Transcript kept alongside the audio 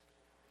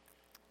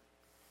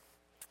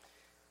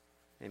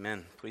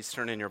Amen. Please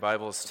turn in your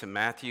Bibles to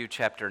Matthew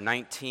chapter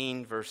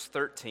 19, verse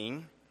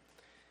 13.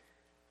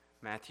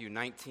 Matthew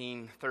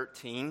 19,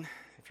 13.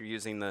 If you're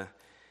using the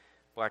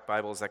black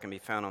Bibles, that can be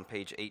found on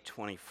page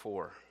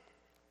 824.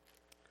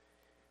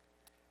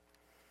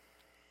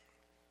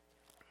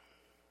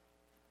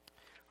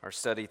 Our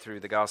study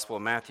through the Gospel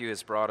of Matthew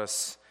has brought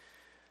us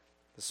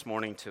this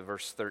morning to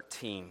verse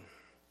 13.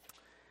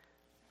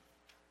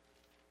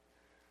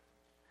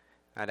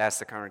 I'd ask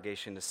the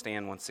congregation to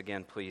stand once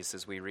again, please,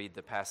 as we read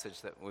the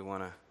passage that we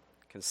want to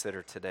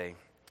consider today.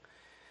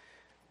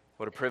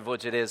 What a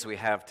privilege it is we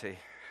have to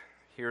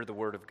hear the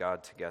Word of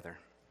God together.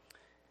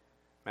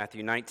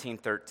 Matthew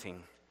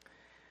 19:13.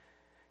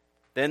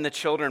 Then the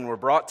children were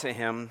brought to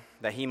him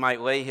that he might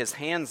lay his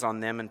hands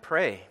on them and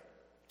pray.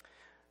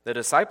 The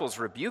disciples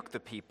rebuked the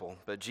people,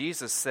 but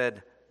Jesus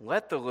said,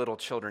 "Let the little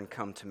children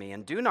come to me,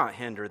 and do not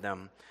hinder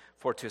them,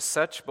 for to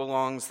such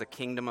belongs the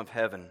kingdom of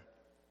heaven."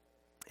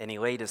 And he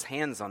laid his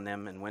hands on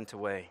them and went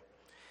away.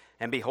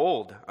 And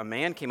behold, a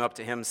man came up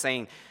to him,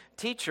 saying,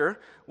 "Teacher,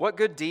 what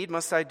good deed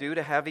must I do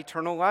to have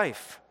eternal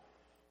life?"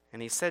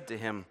 And he said to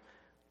him,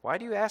 "Why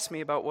do you ask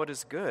me about what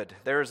is good?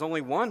 There is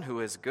only one who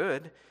is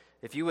good.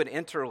 If you would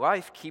enter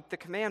life, keep the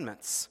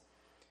commandments."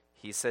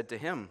 He said to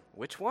him,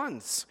 "Which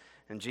ones?"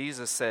 And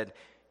Jesus said,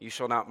 "You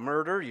shall not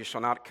murder, you shall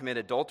not commit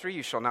adultery,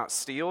 you shall not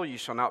steal, you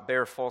shall not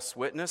bear false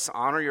witness,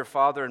 honor your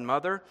father and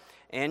mother,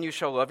 and you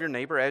shall love your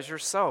neighbor as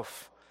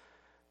yourself."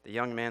 The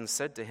young man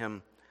said to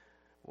him,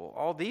 "Well,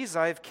 all these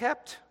I have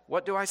kept.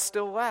 What do I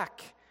still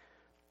lack?"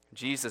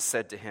 Jesus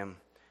said to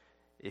him,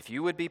 "If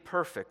you would be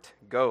perfect,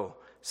 go,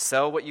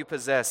 sell what you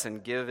possess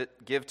and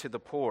give to the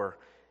poor,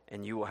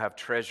 and you will have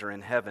treasure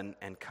in heaven,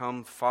 and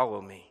come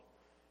follow me."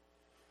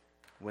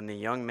 When the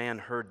young man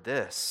heard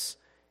this,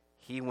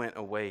 he went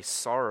away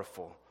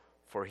sorrowful,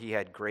 for he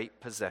had great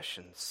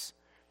possessions.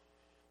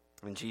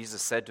 And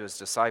Jesus said to his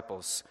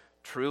disciples,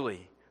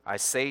 "Truly, I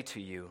say to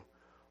you,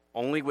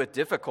 only with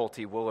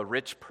difficulty will a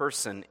rich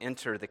person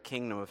enter the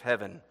kingdom of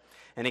heaven.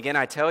 And again,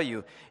 I tell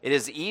you, it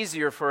is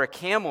easier for a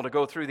camel to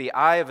go through the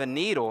eye of a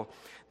needle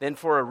than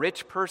for a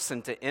rich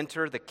person to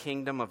enter the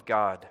kingdom of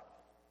God."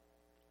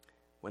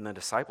 When the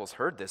disciples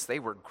heard this, they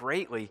were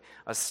greatly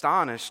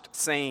astonished,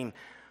 saying,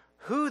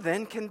 "Who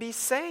then can be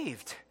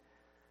saved?"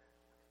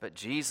 But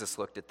Jesus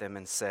looked at them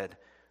and said,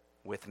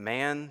 "With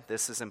man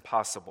this is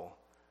impossible,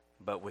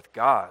 but with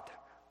God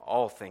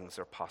all things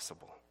are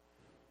possible."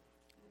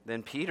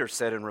 Then Peter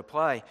said in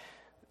reply,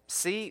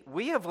 "See,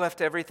 we have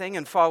left everything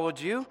and followed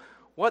you.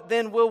 What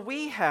then will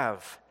we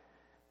have?"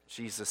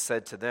 Jesus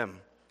said to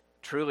them,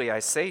 "Truly I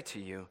say to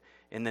you,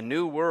 in the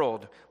new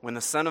world, when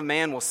the Son of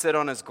Man will sit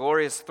on his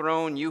glorious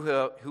throne, you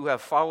who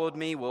have followed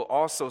me will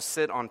also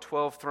sit on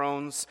 12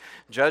 thrones,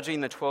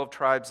 judging the 12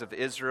 tribes of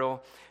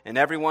Israel. And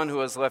everyone who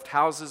has left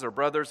houses or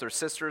brothers or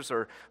sisters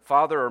or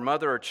father or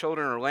mother or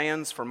children or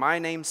lands for my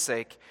name's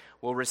sake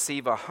will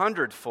receive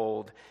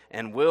 100-fold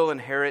and will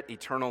inherit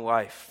eternal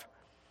life.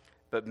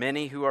 But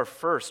many who are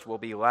first will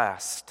be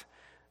last,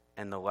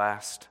 and the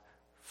last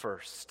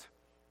first."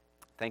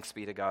 Thanks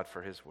be to God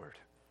for his word.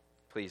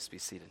 Please be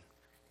seated.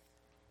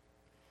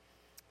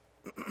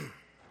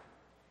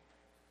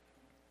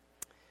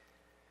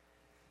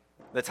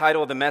 The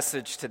title of the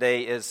message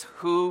today is,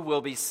 "Who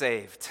will be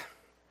saved?"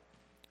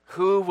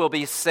 Who will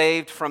be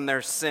saved from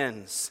their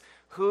sins?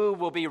 Who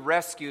will be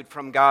rescued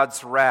from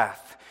God's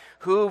wrath?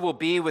 Who will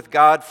be with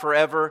God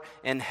forever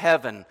in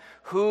heaven?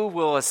 Who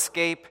will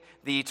escape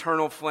the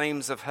eternal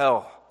flames of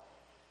hell?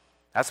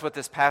 That's what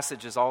this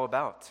passage is all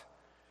about.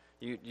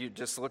 You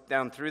just look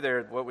down through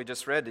there, what we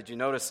just read. Did you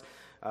notice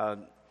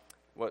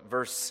what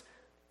verse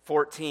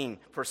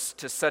 14, "For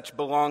to such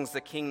belongs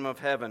the kingdom of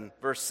heaven."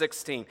 Verse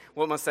 16,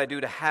 "What must I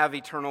do to have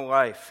eternal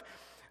life?"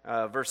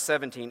 Verse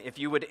 17, "If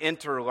you would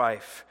enter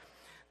life."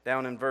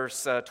 Down in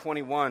verse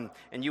 21,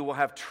 "And you will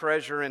have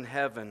treasure in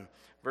heaven."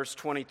 Verse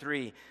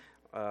 23,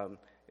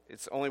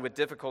 "It's only with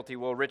difficulty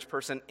will a rich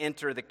person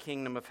enter the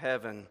kingdom of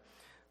heaven."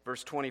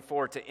 Verse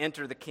 24, "To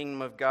enter the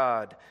kingdom of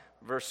God."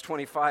 Verse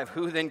 25,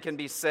 "Who then can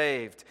be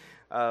saved?"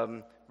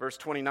 Verse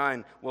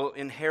 29, "Will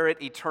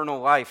inherit eternal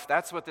life."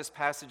 That's what this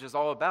passage is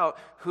all about.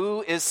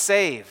 Who is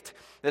saved?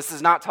 This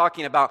is not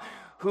talking about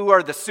who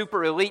are the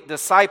super elite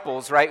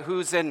disciples, right?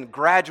 Who's in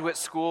graduate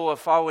school of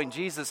following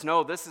Jesus.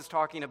 No, this is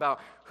talking about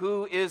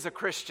who is a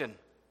Christian.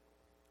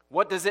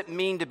 What does it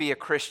mean to be a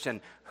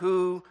Christian?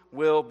 Who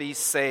will be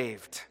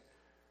saved?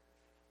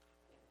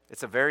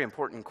 It's a very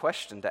important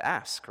question to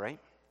ask, right?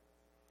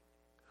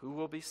 Who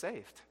will be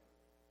saved?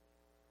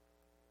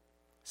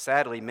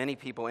 Sadly, many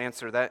people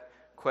answer that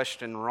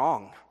question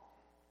wrong.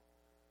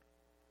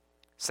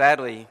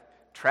 Sadly,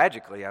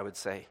 tragically, I would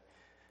say,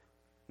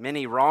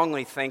 many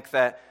wrongly think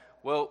that,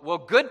 well,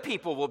 good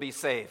people will be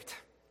saved.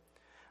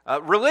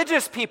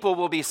 Religious people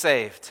will be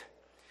saved.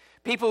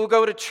 People who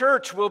go to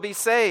church will be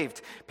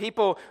saved.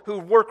 People who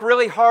work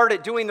really hard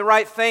at doing the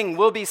right thing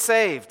will be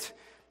saved.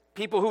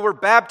 People who were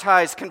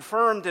baptized,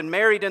 confirmed, and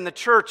married in the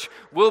church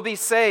will be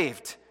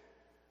saved.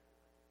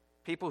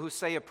 People who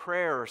say a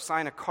prayer or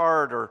sign a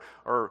card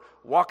or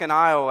walk an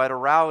aisle at a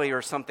rally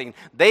or something,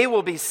 they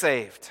will be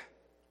saved.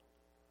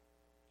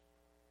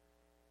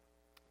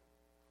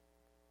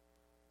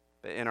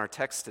 But in our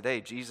text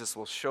today, Jesus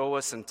will show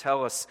us and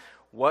tell us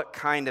what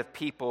kind of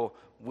people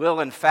will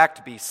in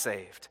fact be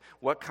saved,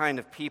 what kind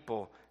of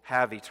people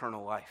have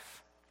eternal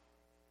life.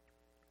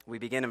 We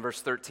begin in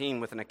verse 13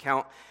 with an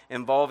account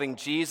involving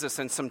Jesus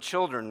and some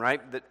children, right?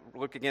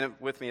 Look again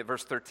with me at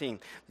verse 13.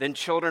 Then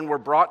children were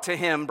brought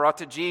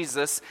to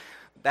Jesus,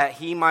 that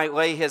he might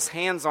lay his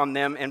hands on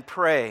them and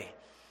pray.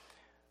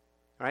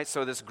 All right,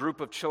 so this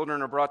group of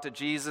children are brought to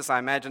Jesus. I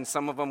imagine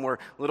some of them were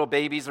little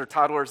babies or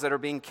toddlers that are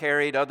being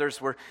carried. Others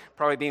were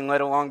probably being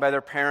led along by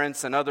their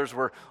parents, and others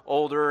were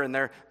older, and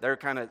they're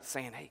kind of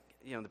saying, hey,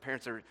 the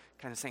parents are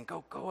kind of saying,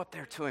 go up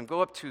there to him,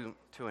 go up to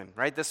him,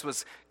 right? This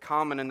was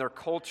common in their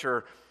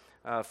culture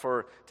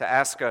to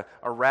ask a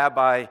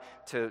rabbi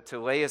to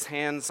lay his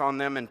hands on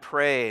them and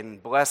pray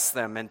and bless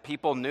them. And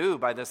people knew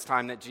by this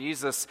time that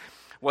Jesus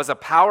was a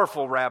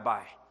powerful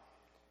rabbi.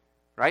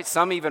 Right?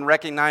 Some even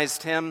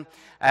recognized him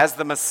as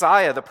the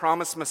Messiah, the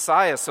promised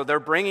Messiah. So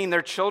they're bringing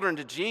their children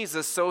to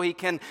Jesus so he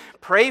can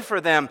pray for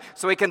them,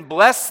 so he can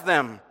bless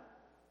them.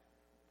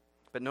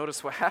 But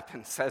notice what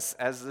happens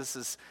as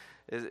this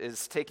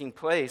is taking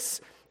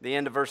place. The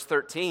end of verse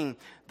 13,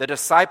 the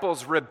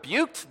disciples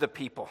rebuked the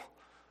people.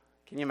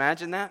 Can you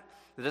imagine that?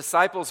 The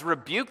disciples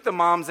rebuked the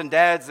moms and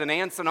dads and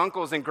aunts and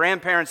uncles and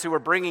grandparents who were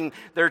bringing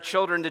their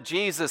children to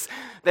Jesus.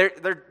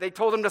 They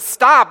told them to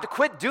stop, to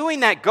quit doing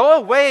that. Go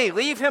away,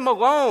 leave him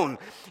alone.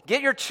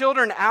 Get your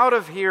children out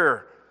of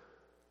here.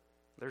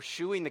 They're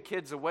shooing the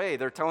kids away.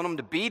 They're telling them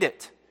to beat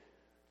it.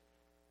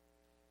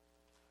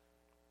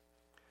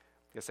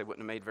 I guess they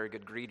wouldn't have made very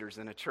good greeters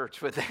in a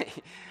church, would they?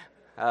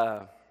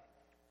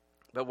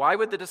 But why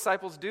would the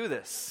disciples do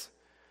this?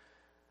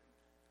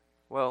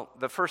 Well,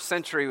 the first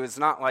century was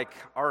not like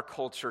our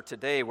culture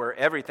today where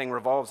everything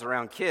revolves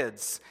around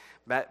kids.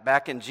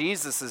 Back in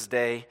Jesus'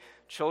 day,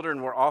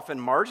 children were often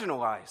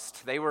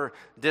marginalized. They were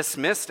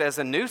dismissed as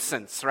a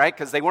nuisance, right?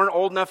 Because they weren't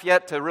old enough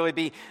yet to really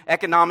be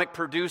economic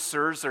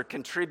producers or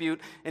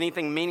contribute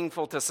anything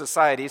meaningful to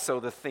society,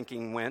 so the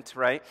thinking went,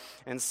 right?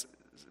 And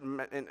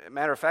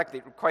matter of fact,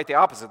 quite the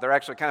opposite. They're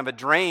actually kind of a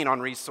drain on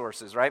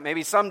resources, right?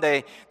 Maybe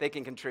someday they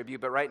can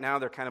contribute, but right now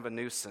they're kind of a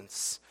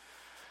nuisance.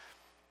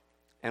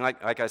 And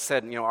like I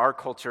said, our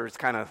culture is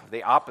kind of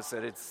the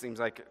opposite. It seems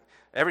like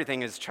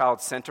everything is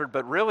child-centered.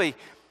 But really,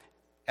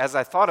 as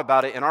I thought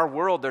about it, in our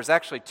world, there's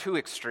actually two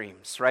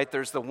extremes, right?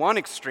 There's the one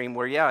extreme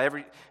where,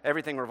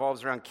 everything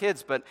revolves around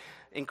kids. But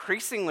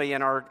increasingly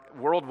in our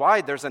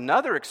worldwide, there's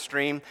another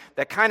extreme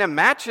that kind of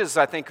matches,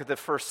 I think, the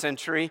first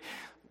century,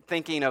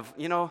 thinking of,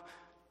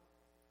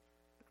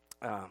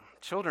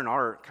 children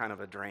are kind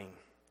of a drain.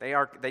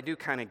 They do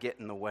kind of get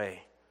in the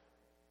way.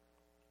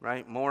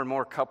 Right? More and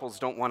more couples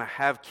don't want to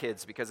have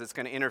kids because it's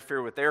going to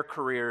interfere with their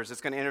careers. It's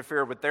going to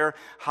interfere with their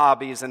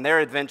hobbies and their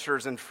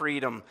adventures and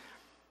freedom.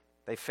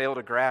 They fail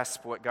to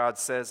grasp what God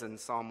says in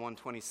Psalm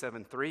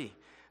 127:3,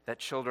 that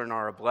children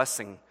are a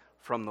blessing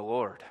from the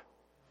Lord.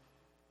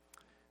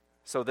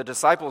 So the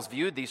disciples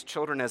viewed these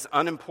children as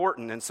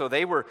unimportant, and so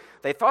they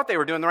thought they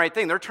were doing the right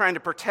thing. They're trying to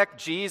protect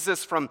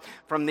Jesus from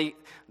the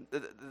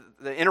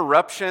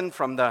interruption,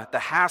 from the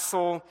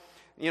hassle.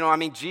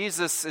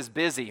 Jesus is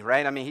busy,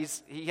 right?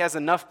 He has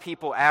enough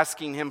people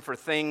asking him for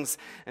things.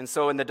 And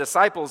so in the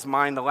disciples'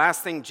 mind, the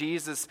last thing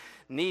Jesus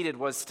needed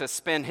was to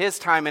spend his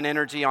time and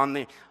energy on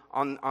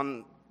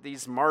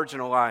these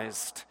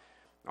marginalized,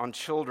 on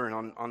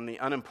children, on the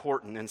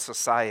unimportant in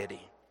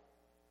society.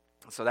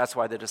 So that's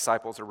why the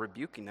disciples are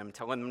rebuking them,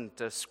 telling them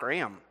to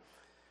scram.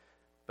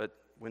 But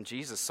when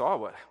Jesus saw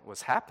what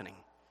was happening,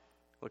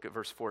 look at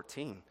verse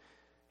 14.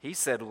 He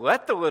said,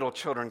 "Let the little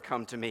children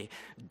come to me.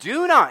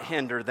 Do not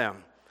hinder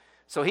them."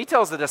 So he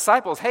tells the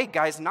disciples, hey,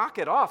 guys, knock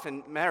it off.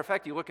 And matter of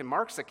fact, you look in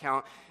Mark's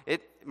account,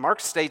 Mark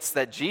states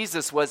that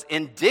Jesus was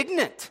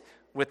indignant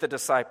with the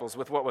disciples,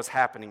 with what was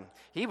happening.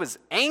 He was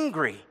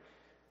angry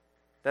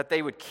that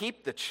they would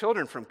keep the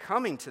children from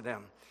coming to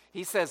them.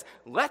 He says,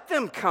 let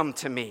them come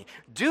to me.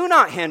 Do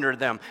not hinder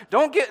them.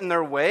 Don't get in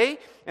their way.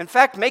 In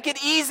fact, make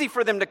it easy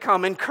for them to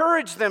come.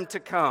 Encourage them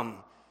to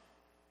come.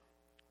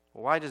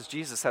 Why does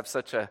Jesus have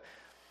such a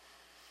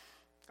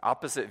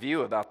opposite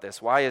view about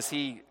this? Why is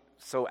he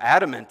so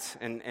adamant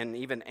and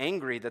even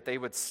angry that they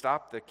would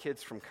stop the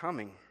kids from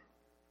coming?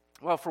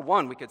 Well, for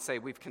one, we could say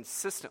we've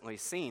consistently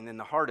seen in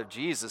the heart of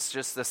Jesus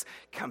just this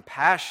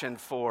compassion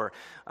for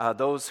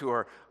those who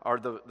are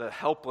the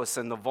helpless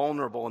and the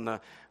vulnerable and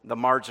the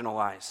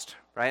marginalized,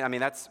 right?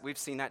 We've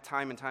seen that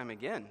time and time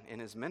again in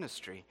his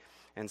ministry,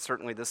 and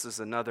certainly this is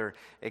another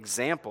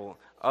example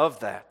of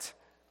that.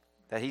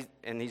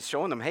 He's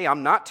showing them, hey,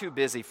 I'm not too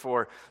busy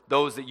for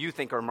those that you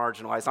think are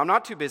marginalized. I'm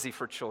not too busy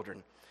for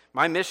children.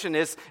 My mission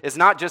is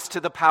not just to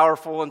the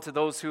powerful and to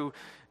those who,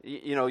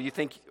 you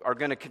think are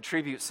going to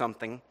contribute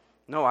something.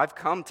 No, I've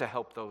come to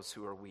help those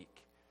who are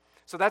weak.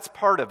 So that's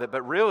part of it.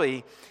 But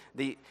really,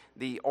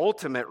 the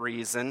ultimate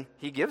reason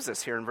he gives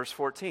us here in verse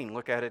 14.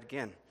 Look at it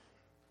again.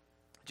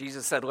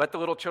 Jesus said, let the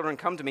little children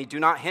come to me. Do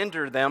not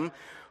hinder them,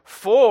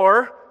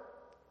 for,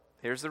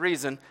 here's the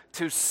reason,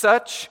 to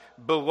such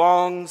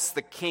belongs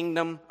the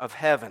kingdom of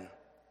heaven.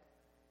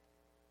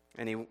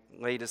 And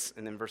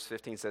and then verse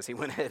 15 says, he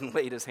went ahead and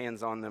laid his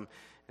hands on them,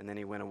 and then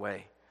he went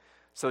away.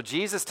 So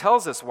Jesus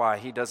tells us why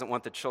he doesn't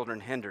want the children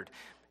hindered.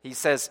 He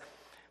says,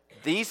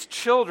 these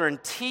children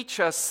teach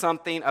us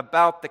something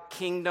about the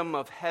kingdom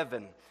of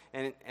heaven.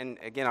 And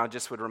again, I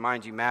just would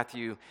remind you,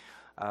 Matthew,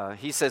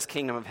 he says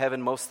kingdom of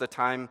heaven most of the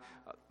time.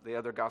 The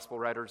other gospel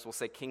writers will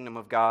say kingdom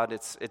of God.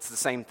 It's the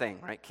same thing,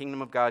 right?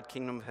 Kingdom of God,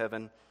 kingdom of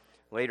heaven.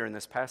 Later in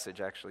this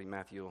passage, actually,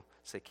 Matthew will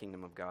say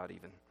kingdom of God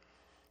even.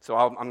 So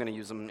I'm going to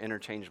use them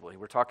interchangeably.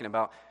 We're talking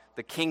about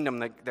the kingdom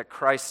that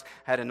Christ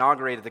had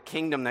inaugurated, the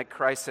kingdom that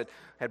Christ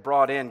had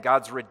brought in,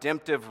 God's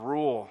redemptive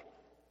rule.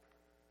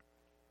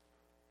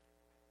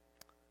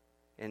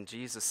 And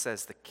Jesus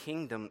says the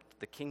kingdom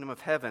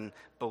of heaven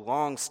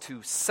belongs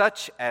to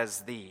such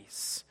as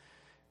these.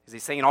 Is he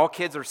saying all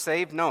kids are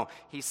saved? No.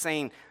 He's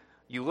saying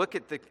you look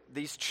at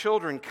these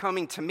children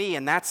coming to me,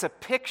 and that's a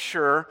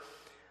picture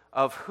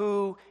of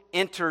who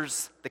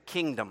enters the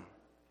kingdom.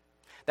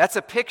 That's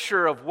a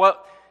picture of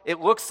what it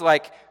looks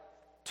like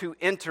to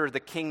enter the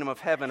kingdom of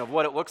heaven, of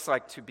what it looks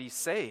like to be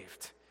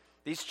saved.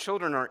 These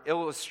children are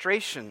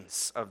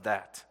illustrations of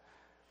that.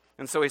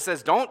 And so he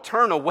says, don't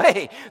turn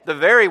away the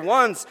very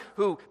ones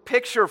who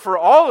picture for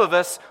all of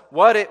us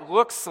what it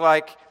looks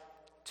like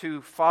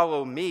to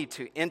follow me,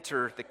 to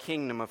enter the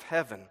kingdom of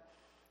heaven.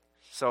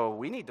 So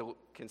we need to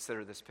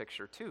consider this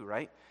picture too,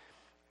 right?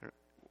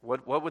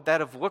 What would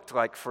that have looked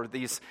like for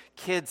these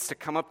kids to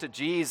come up to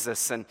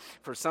Jesus, and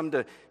for some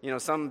to,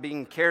 some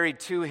being carried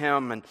to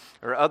him,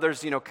 or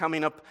others,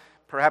 coming up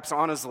perhaps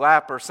on his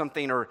lap or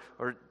something, or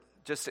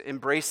just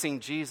embracing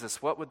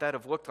Jesus? What would that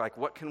have looked like?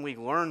 What can we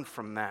learn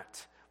from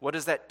that? What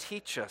does that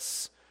teach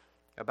us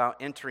about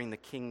entering the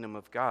kingdom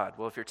of God?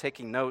 Well, if you're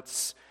taking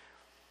notes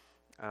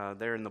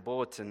there in the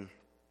bulletin,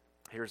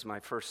 here's my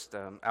first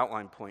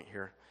outline point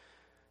here.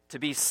 To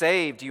be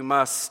saved, you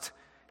must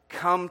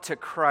come to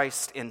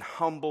Christ in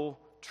humble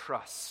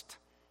trust.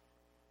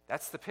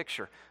 That's the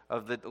picture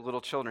of the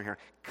little children here.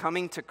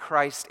 Coming to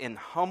Christ in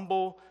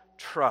humble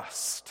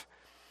trust.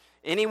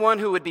 Anyone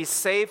who would be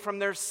saved from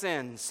their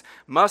sins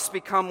must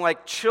become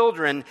like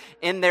children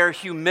in their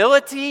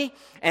humility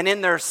and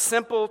in their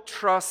simple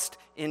trust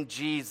in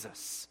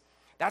Jesus.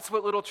 That's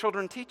what little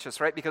children teach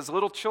us, right? Because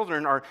little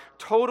children are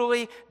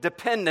totally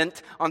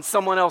dependent on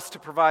someone else to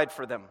provide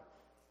for them.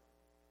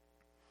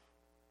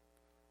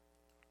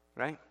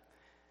 Right?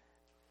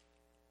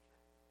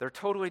 They're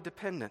totally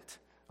dependent.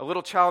 A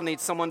little child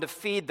needs someone to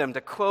feed them,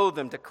 to clothe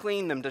them, to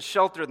clean them, to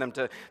shelter them,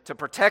 to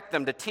protect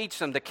them, to teach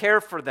them, to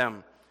care for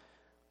them.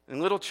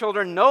 And little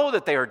children know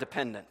that they are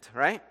dependent,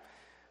 right?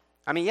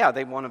 I mean, yeah,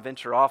 they want to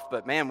venture off,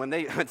 but man,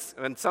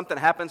 when something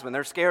happens, when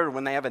they're scared,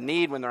 when they have a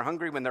need, when they're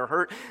hungry, when they're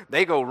hurt,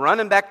 they go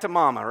running back to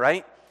mama,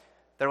 right?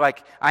 They're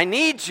like, I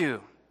need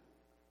you.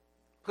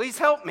 Please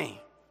help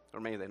me. Or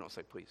maybe they don't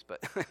say please,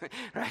 but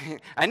right?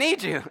 I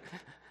need you.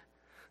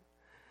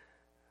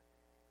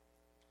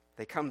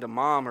 They come to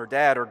mom or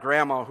dad or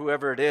grandma,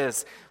 whoever it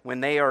is,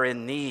 when they are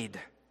in need.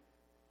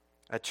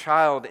 A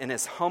child in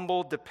his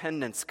humble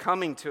dependence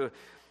coming to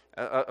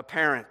a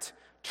parent,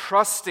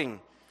 trusting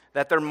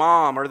that their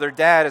mom or their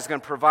dad is going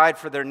to provide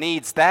for their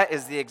needs. That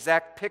is the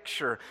exact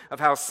picture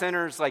of how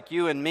sinners like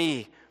you and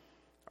me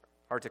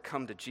are to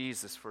come to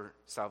Jesus for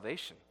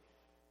salvation,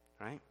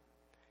 right?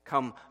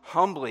 Come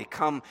humbly,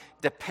 come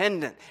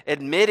dependent,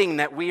 admitting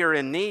that we are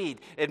in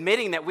need,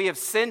 admitting that we have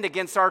sinned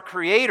against our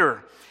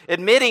Creator,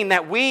 admitting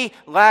that we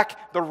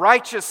lack the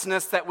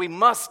righteousness that we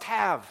must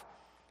have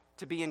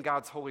to be in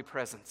God's holy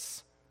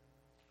presence.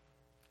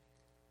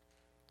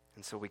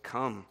 And so we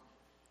come,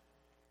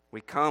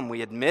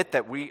 we admit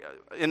that we,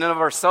 in and of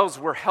ourselves,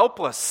 we're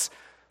helpless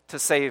to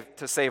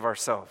save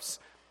ourselves.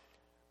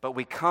 But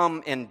we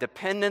come in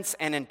dependence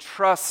and in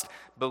trust,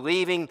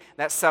 believing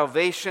that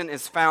salvation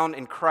is found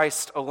in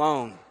Christ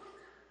alone.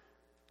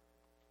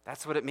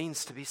 That's what it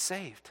means to be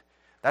saved.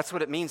 That's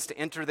what it means to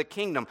enter the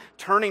kingdom,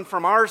 turning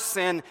from our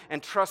sin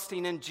and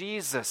trusting in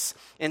Jesus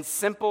in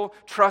simple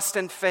trust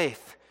and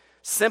faith,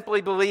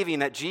 simply believing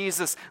that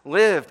Jesus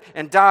lived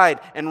and died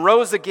and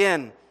rose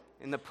again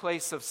in the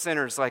place of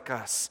sinners like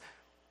us,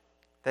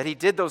 that he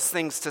did those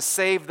things to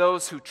save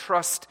those who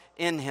trust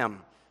in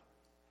him.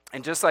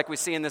 And just like we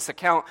see in this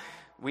account,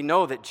 we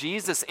know that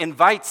Jesus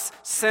invites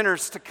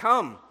sinners to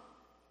come.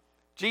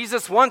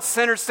 Jesus wants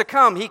sinners to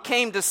come. He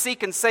came to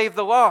seek and save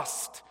the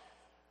lost.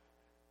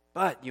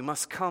 But you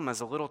must come as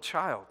a little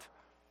child.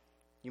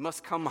 You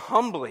must come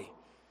humbly,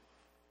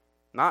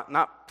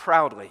 not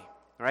proudly,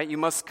 right? You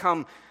must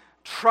come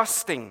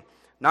trusting,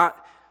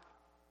 not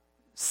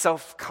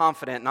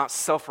self-confident, not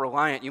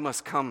self-reliant. You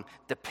must come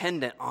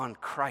dependent on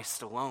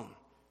Christ alone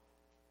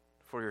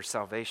for your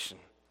salvation.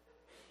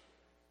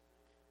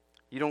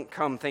 You don't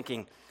come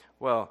thinking,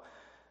 well,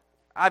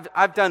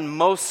 I've done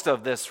most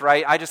of this,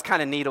 right? I just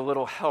kind of need a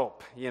little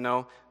help,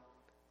 No,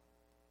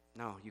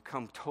 you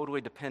come totally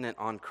dependent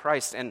on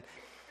Christ. And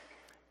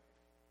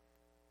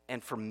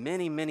for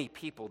many, many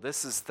people,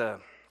 this is the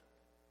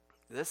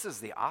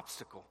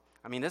obstacle.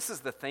 I mean, this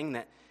is the thing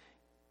that,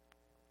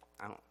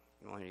 I don't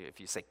know if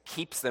you say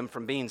keeps them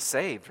from being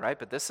saved, right?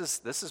 But this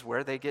is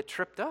where they get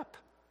tripped up.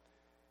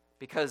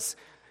 Because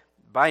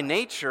by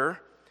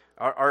nature,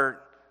 our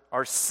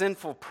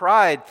sinful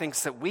pride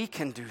thinks that we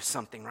can do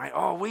something, right?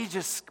 Oh, we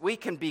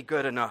can be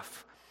good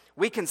enough.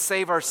 We can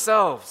save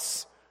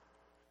ourselves.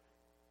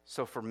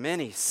 So for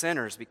many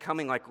sinners,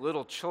 becoming like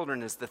little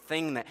children is the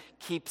thing that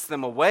keeps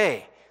them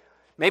away.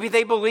 Maybe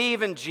they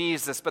believe in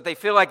Jesus, but they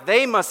feel like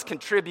they must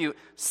contribute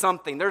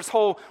something. There's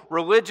whole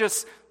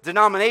religious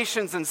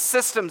denominations and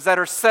systems that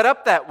are set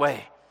up that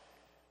way.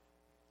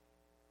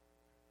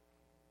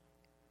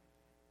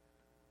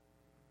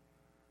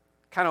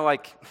 Kind of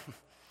like,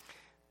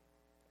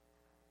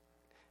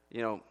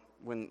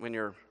 when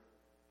you're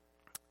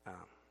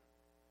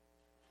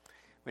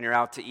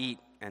out to eat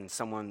and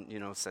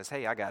someone says,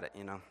 "Hey, I got it.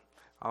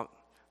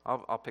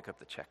 I'll pick up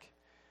the check."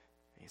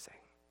 And you say,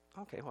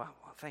 "Okay, well,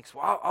 thanks.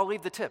 Well, I'll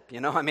leave the tip."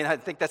 I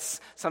think that's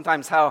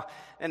sometimes how,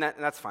 and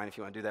that's fine if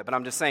you want to do that. But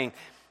I'm just saying,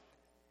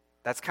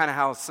 that's kind of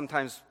how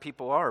sometimes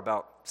people are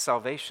about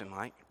salvation.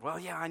 Like, well,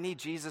 yeah, I need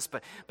Jesus,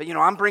 but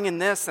I'm bringing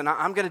this, and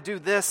I'm going to do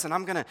this, and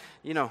I'm going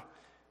to,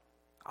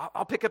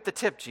 I'll pick up the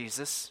tip,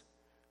 Jesus.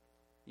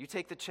 You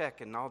take the check,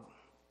 and No,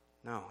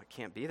 it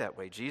can't be that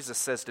way. Jesus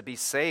says to be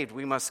saved,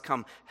 we must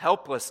come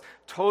helpless,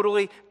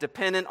 totally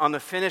dependent on the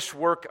finished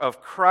work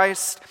of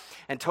Christ,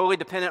 and totally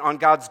dependent on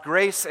God's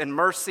grace and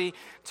mercy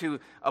to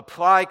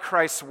apply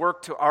Christ's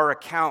work to our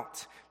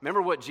account.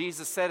 Remember what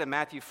Jesus said in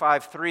Matthew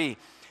 5:3.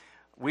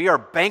 We are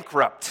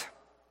bankrupt.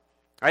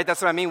 Right?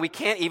 That's what I mean. We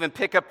can't even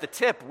pick up the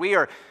tip. We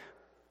are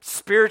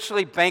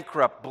spiritually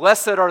bankrupt.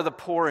 Blessed are the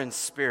poor in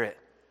spirit,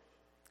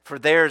 for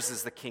theirs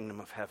is the kingdom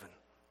of heaven.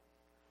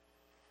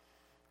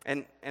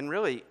 And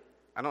really,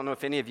 I don't know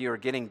if any of you are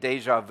getting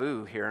deja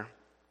vu here.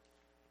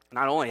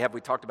 Not only have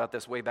we talked about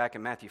this way back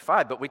in Matthew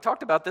 5, but we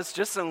talked about this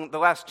just in the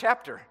last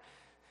chapter.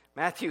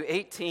 Matthew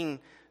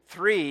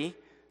 18:3,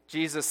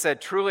 Jesus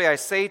said, "Truly I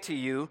say to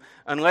you,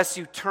 unless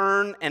you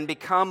turn and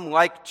become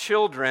like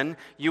children,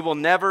 you will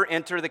never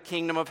enter the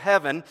kingdom of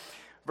heaven."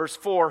 Verse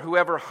 4,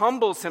 "Whoever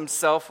humbles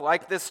himself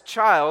like this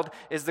child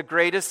is the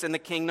greatest in the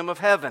kingdom of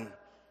heaven."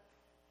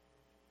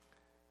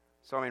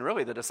 So,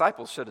 really, the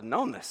disciples should have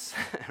known this,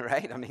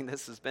 right?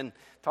 This has been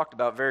talked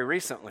about very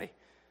recently.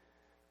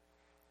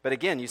 But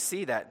again, you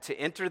see that to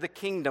enter the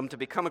kingdom, to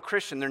become a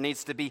Christian, there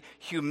needs to be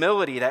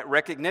humility, that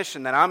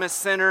recognition that I'm a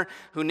sinner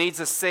who needs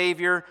a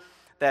Savior,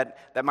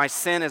 that my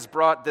sin has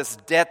brought this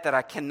debt that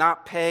I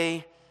cannot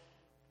pay.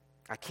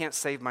 I can't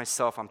save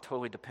myself. I'm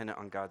totally dependent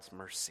on God's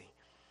mercy.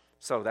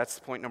 So that's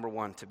point number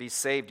one. To be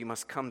saved, you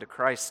must come to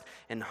Christ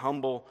in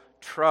humble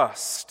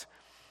trust.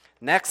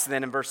 Next,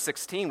 then, in verse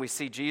 16, we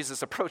see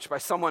Jesus approached by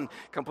someone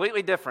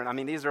completely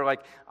different. These are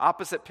like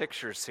opposite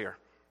pictures here.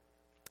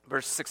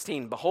 Verse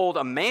 16, "Behold,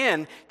 a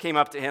man came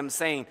up to him,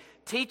 saying,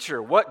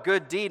 'Teacher, what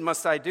good deed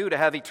must I do to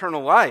have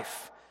eternal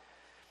life?'"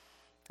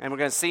 And we're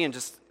going to see in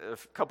just a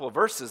couple of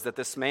verses that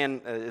this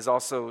man is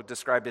also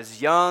described as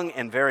young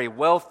and very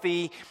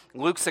wealthy.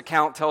 Luke's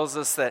account tells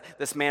us that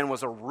this man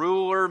was a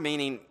ruler,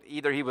 meaning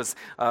either he was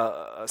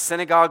a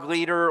synagogue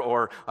leader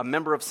or a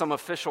member of some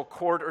official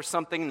court or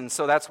something. And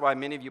so that's why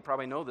many of you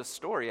probably know this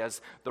story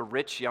as the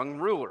rich young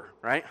ruler,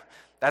 right?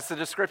 That's the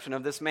description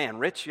of this man,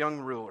 rich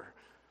young ruler.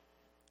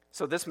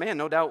 So this man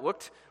no doubt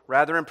looked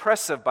rather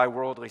impressive by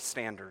worldly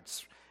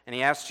standards. And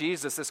he asked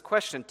Jesus this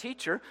question,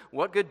 "Teacher,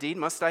 what good deed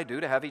must I do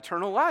to have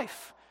eternal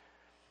life?"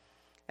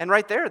 And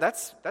right there,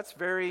 that's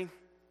very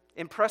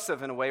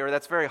impressive in a way, or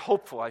that's very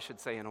hopeful, I should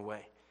say, in a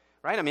way.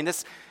 Right?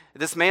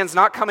 This man's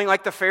not coming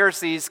like the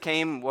Pharisees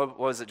came, what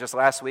was it, just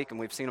last week, and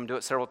we've seen him do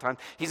it several times.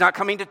 He's not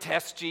coming to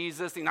test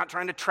Jesus. He's not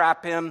trying to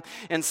trap him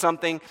in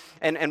something.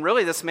 And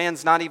really, this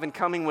man's not even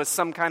coming with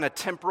some kind of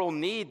temporal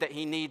need that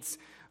he needs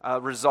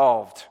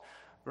resolved.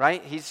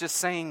 Right? He's just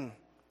saying,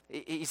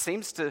 he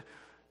seems to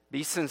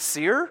be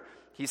sincere.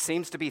 He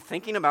seems to be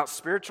thinking about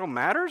spiritual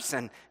matters,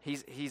 and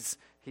he's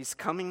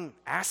coming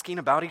asking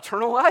about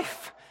eternal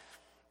life.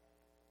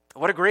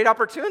 What a great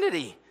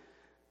opportunity.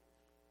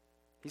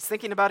 He's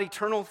thinking about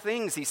eternal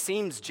things. He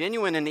seems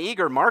genuine and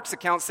eager. Mark's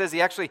account says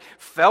he actually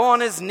fell on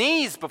his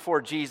knees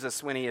before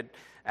Jesus when he had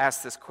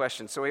asked this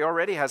question. So he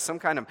already has some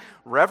kind of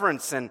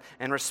reverence and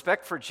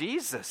respect for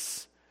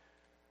Jesus.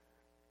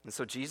 And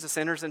so Jesus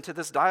enters into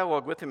this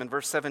dialogue with him in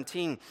verse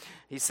 17.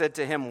 He said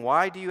to him,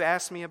 "Why do you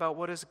ask me about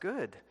what is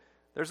good?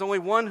 There's only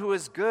one who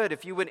is good.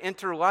 If you would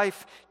enter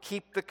life,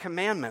 keep the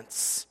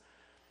commandments."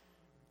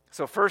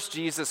 So first,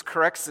 Jesus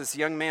corrects this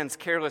young man's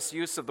careless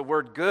use of the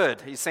word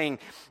good. He's saying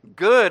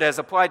good as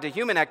applied to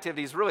human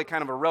activity is really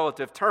kind of a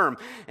relative term.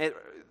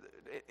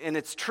 In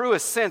its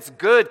truest sense,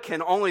 good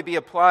can only be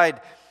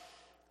applied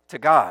to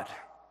God.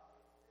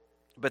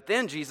 But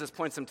then Jesus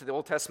points him to the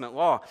Old Testament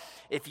law.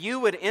 If you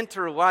would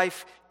enter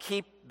life,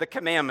 keep the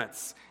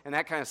commandments. And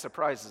that kind of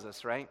surprises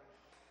us, right?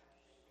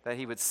 That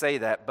he would say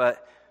that.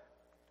 But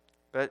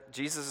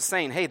Jesus is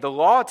saying, hey, the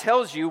law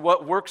tells you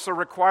what works are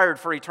required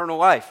for eternal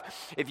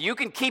life. If you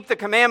can keep the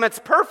commandments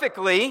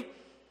perfectly,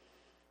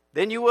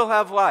 then you will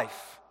have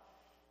life.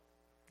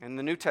 And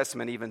the New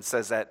Testament even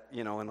says that,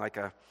 in like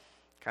a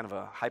kind of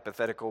a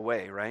hypothetical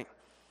way, right?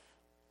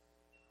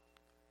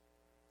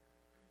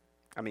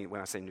 I mean,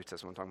 when I say New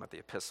Testament, I'm talking about the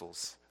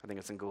epistles. I think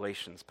it's in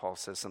Galatians. Paul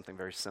says something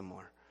very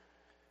similar.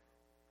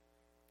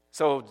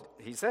 So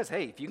he says,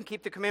 hey, if you can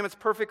keep the commandments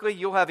perfectly,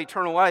 you'll have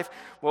eternal life.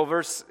 Well,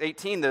 verse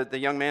 18, the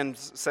young man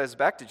says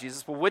back to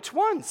Jesus, well, which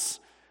ones?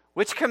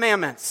 Which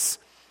commandments?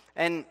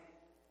 And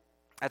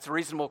that's a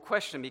reasonable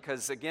question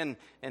because, again,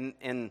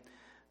 in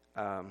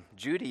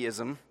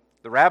Judaism,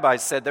 the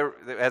rabbis said,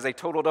 as they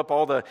totaled up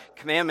all the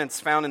commandments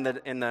found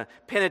in the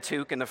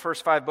Pentateuch, in the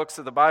first 5 books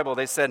of the Bible,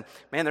 they said,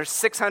 man, there's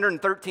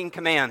 613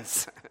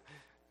 commands.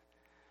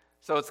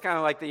 So it's kind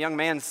of like the young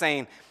man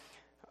saying,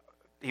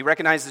 he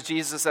recognizes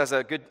Jesus as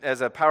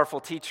a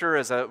powerful teacher,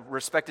 as a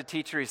respected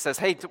teacher. He says,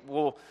 hey,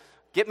 well,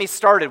 get me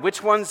started.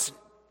 Which ones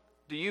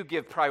do you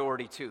give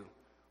priority to?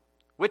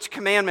 Which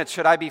commandments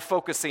should I be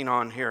focusing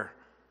on here?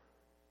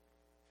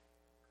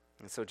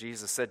 And so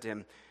Jesus said to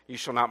him, you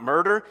shall not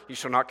murder, you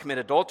shall not commit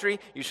adultery,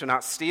 you shall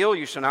not steal,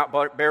 you shall not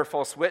bear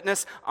false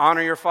witness,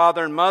 honor your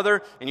father and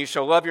mother, and you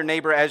shall love your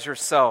neighbor as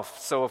yourself.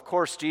 So, of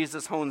course,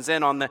 Jesus hones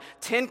in on the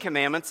 10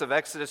 commandments of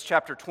Exodus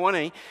chapter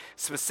 20.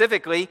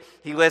 Specifically,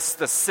 he lists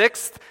the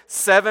 6th,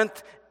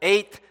 7th,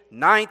 8th,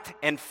 9th,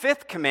 and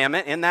 5th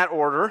commandment in that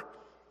order.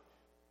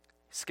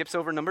 He skips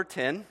over number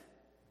 10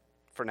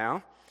 for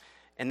now.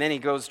 And then he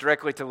goes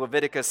directly to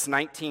Leviticus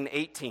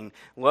 19:18.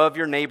 Love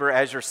your neighbor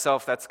as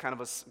yourself. That's kind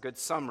of a good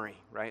summary,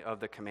 right,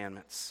 of the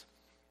commandments.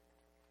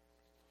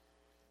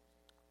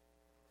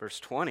 Verse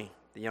 20,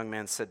 the young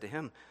man said to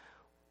him,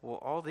 well,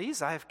 all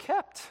these I have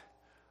kept.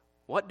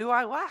 What do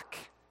I lack?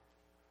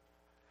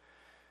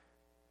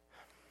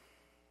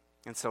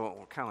 And so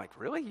we're kind of like,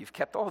 really? You've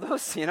kept all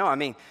those?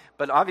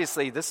 But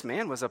obviously this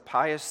man was a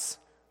pious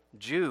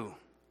Jew.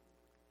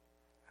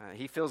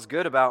 He feels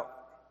good about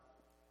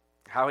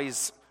how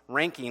he's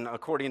ranking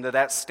according to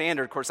that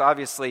standard. Of course,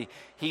 obviously,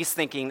 he's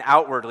thinking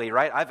outwardly,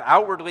 right? I've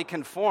outwardly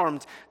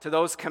conformed to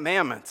those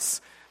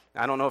commandments.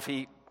 I don't know if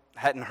he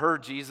hadn't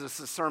heard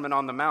Jesus' Sermon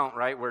on the Mount,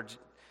 right, where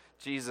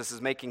Jesus is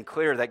making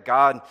clear that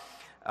God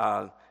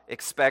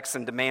expects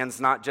and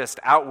demands not just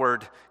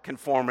outward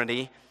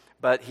conformity,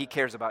 but he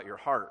cares about your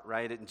heart,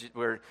 right?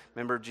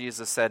 Remember,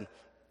 Jesus said,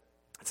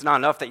 it's not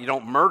enough that you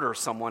don't murder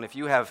someone. If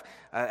you have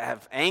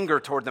anger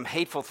toward them,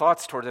 hateful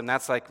thoughts toward them,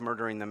 that's like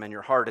murdering them in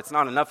your heart. It's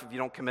not enough if you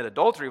don't commit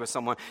adultery with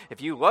someone.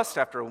 If you lust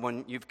after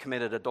one, you've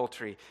committed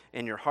adultery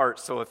in your heart.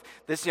 So if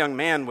this young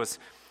man was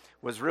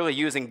really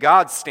using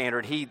God's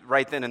standard, he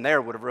right then and there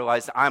would have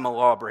realized, I'm a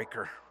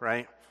lawbreaker,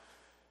 right?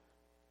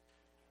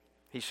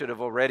 He should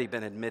have already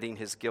been admitting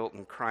his guilt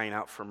and crying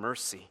out for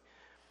mercy.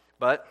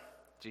 But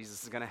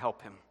Jesus is going to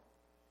help him.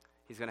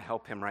 He's going to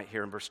help him right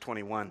here in verse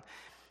 21.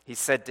 He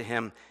said to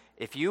him,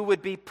 if you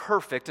would be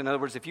perfect, in other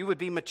words, if you would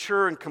be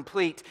mature and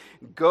complete,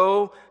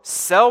 go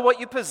sell what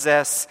you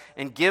possess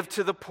and give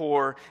to the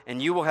poor,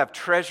 and you will have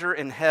treasure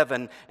in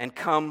heaven, and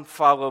come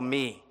follow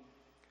me.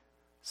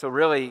 So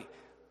really,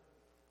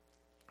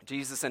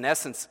 Jesus in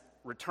essence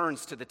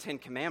returns to the 10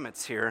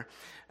 commandments here.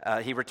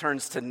 He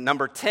returns to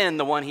number 10,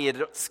 the one he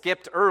had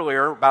skipped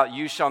earlier about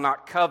you shall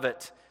not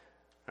covet,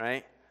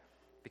 right?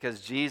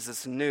 Because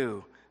Jesus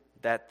knew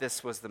that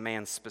this was the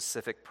man's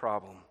specific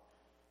problem.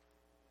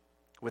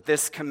 With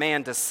this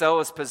command to sell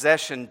his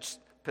possessions,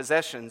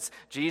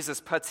 Jesus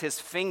puts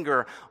his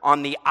finger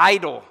on the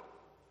idol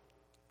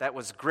that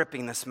was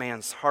gripping this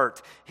man's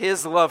heart.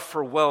 His love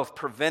for wealth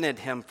prevented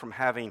him from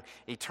having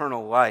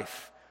eternal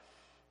life.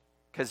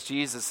 Because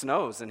Jesus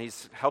knows, and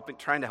he's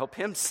trying to help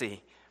him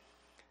see.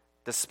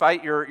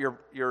 Despite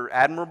your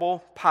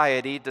admirable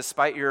piety,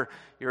 despite your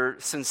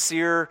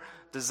sincere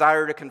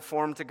desire to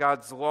conform to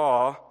God's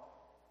law,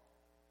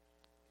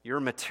 your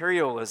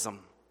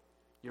materialism,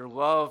 your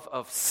love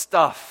of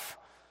stuff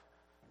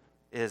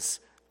is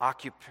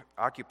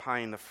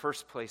occupying the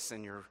first place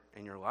in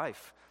your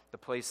life, the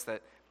place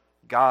that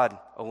God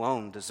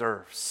alone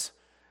deserves.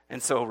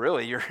 And so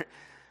really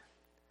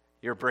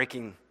you're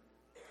breaking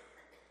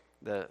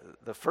the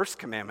first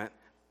commandment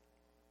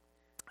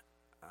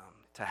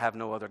to have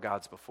no other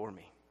gods before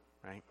me,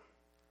 right?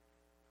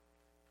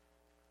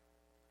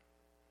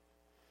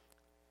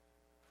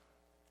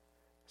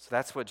 So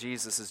that's what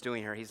Jesus is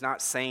doing here. He's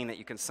not saying that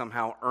you can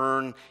somehow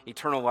earn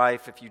eternal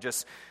life if you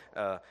just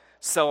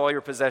sell all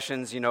your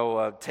possessions,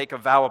 take a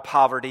vow of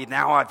poverty.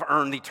 Now I've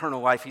earned eternal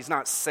life. He's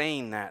not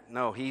saying that.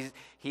 No,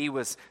 he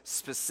was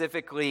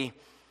specifically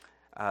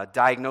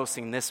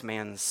diagnosing this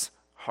man's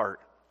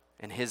heart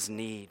and his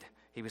need.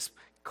 He was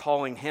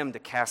calling him to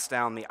cast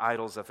down the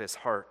idols of his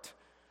heart.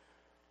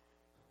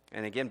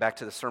 And again, back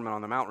to the Sermon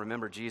on the Mount,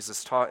 remember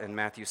Jesus taught in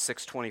Matthew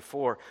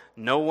 6:24,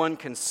 no one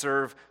can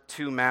serve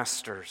two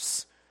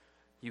masters.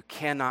 You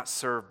cannot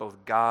serve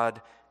both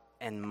God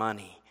and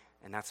money.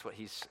 And that's what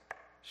he's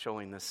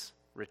showing this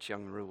rich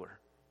young ruler.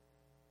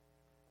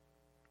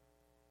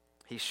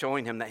 He's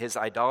showing him that his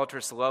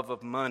idolatrous love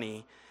of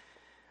money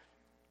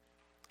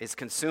is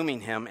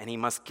consuming him, and he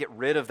must get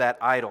rid of that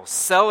idol.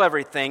 Sell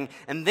everything,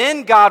 and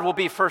then God will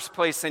be first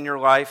place in your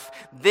life.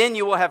 Then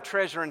you will have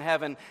treasure in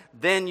heaven.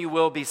 Then you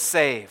will be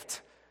saved.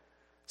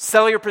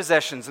 Sell your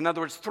possessions. In other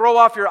words, throw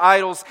off your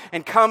idols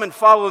and come and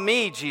follow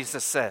me,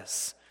 Jesus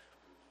says.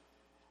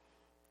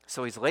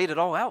 So he's laid it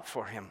all out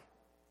for him.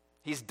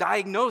 He's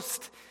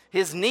diagnosed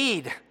his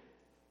need.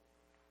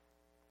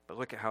 But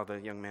look at how the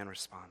young man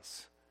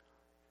responds.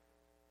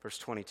 Verse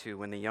 22,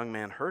 when the young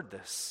man heard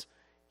this,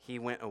 he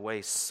went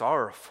away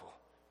sorrowful,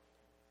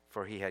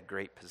 for he had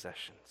great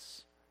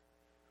possessions.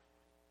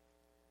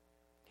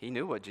 He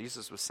knew what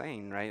Jesus was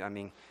saying, right?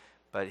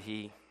 But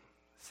he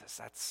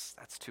says,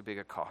 that's too big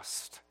a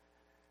cost.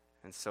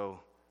 And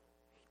so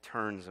he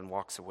turns and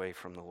walks away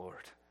from the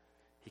Lord.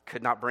 He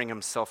could not bring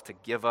himself to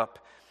give up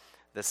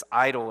this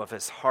idol of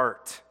his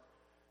heart.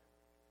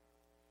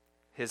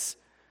 His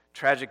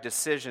tragic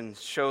decision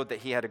showed that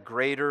he had a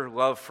greater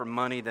love for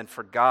money than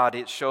for God.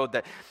 It showed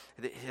that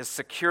his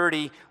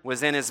security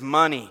was in his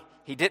money.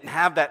 He didn't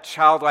have that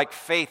childlike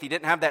faith. He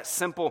didn't have that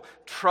simple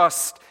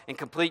trust and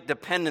complete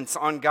dependence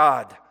on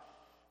God.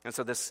 And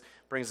so this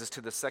brings us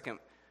to the second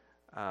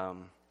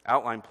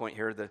outline point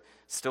here,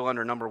 still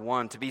under number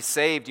 1. To be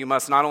saved, you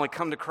must not only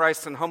come to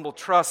Christ in humble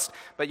trust,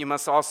 but you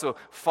must also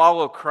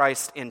follow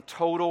Christ in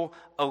total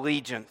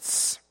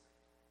allegiance.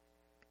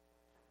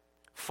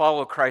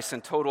 Follow Christ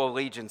in total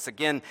allegiance.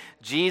 Again,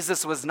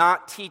 Jesus was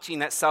not teaching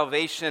that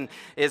salvation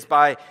is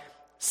by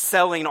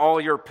selling all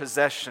your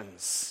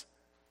possessions.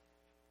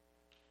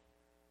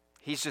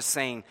 He's just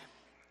saying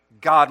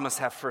God must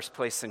have first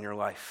place in your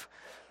life.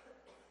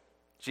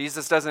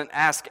 Jesus doesn't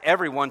ask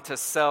everyone to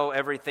sell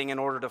everything in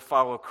order to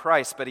follow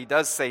Christ, but he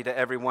does say to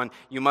everyone,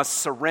 you must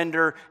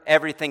surrender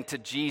everything to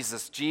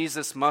Jesus.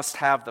 Jesus must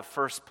have the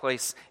first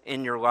place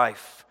in your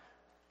life.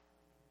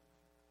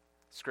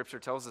 Scripture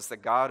tells us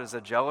that God is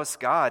a jealous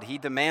God. He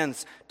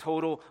demands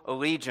total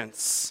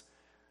allegiance.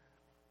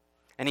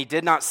 And he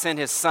did not send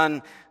his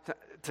son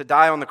to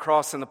die on the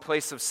cross in the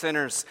place of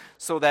sinners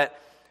so that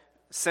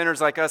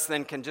sinners like us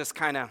then can just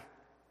kind of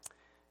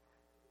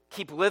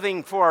keep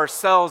living for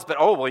ourselves, but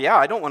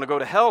I don't want to go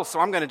to hell,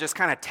 so I'm going to just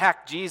kind of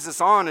tack Jesus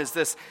on as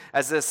this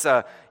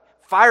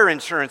fire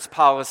insurance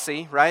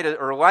policy, right,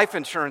 or life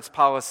insurance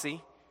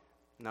policy.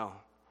 No,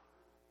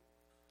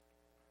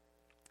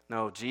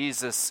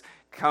 Jesus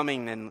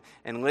coming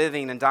and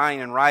living and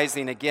dying and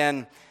rising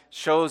again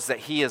shows that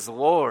he is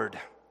Lord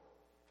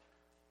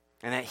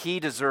and that he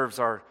deserves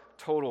our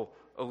total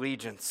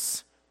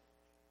allegiance.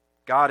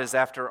 God is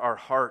after our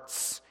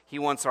hearts. He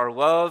wants our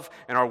love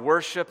and our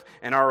worship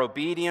and our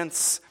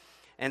obedience.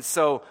 And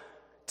so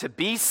to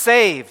be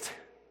saved,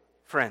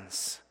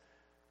 friends,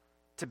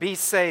 to be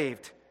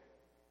saved,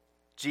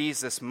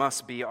 Jesus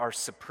must be our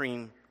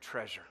supreme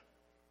treasure.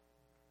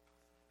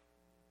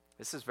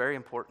 This is very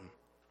important.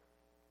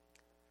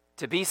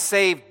 To be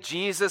saved,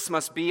 Jesus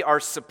must be our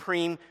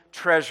supreme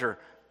treasure.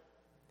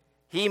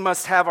 He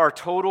must have our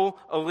total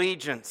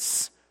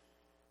allegiance.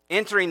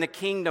 Entering the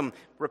kingdom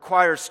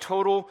requires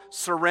total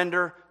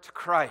surrender to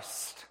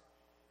Christ.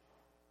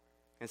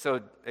 And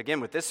so, again,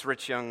 with this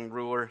rich young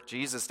ruler,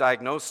 Jesus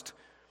diagnosed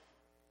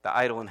the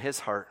idol in his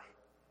heart.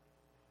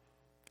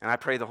 And I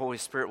pray the Holy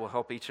Spirit will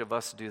help each of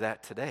us do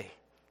that today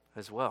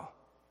as well.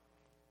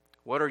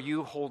 What are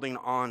you holding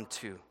on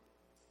to?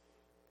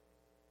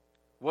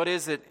 What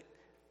is it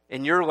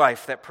in your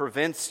life that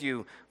prevents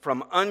you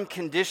from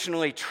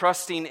unconditionally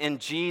trusting in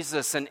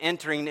Jesus and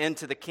entering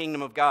into the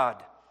kingdom of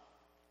God?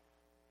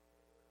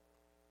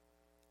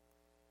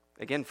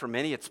 Again, for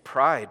many, it's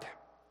pride,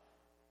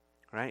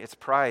 right? It's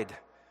pride.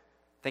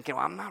 Thinking,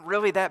 I'm not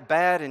really that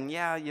bad, and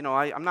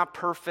I'm not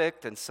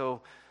perfect, and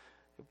so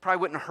it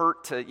probably wouldn't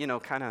hurt to,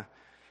 kind of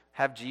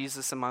have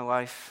Jesus in my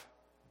life.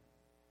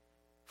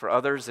 For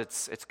others,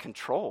 it's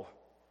control.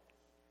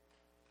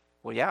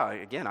 Well,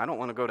 again, I don't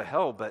want to go to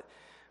hell, but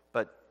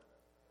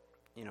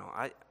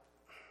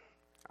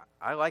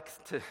I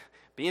like to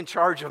be in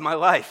charge of my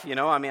life,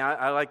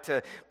 I like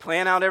to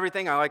plan out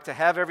everything. I like to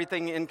have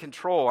everything in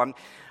control.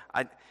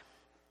 I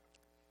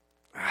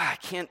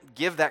can't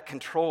give that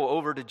control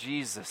over to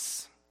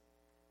Jesus.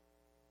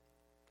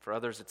 For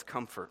others, it's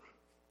comfort.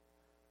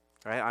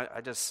 Right?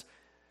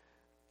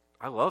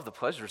 I love the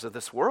pleasures of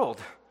this world.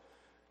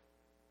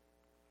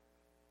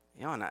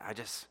 And I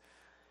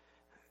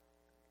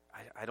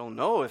don't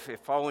know if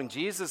following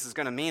Jesus is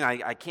going to mean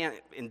I can't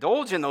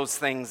indulge in those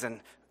things.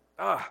 And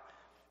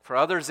for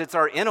others, it's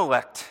our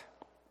intellect.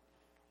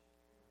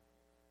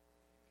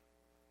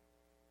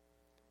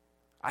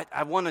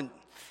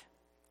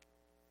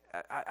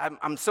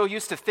 I'm so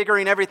used to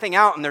figuring everything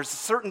out, and there's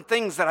certain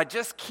things that I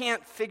just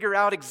can't figure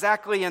out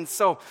exactly, and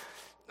so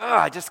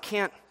I just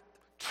can't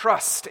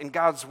trust in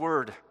God's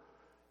word.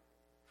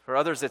 For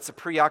others, it's a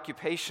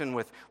preoccupation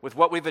with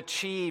what we've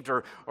achieved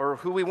or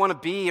who we want to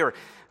be, or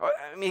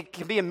it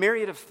can be a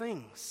myriad of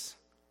things.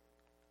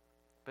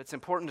 But it's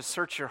important to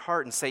search your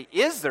heart and say,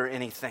 is there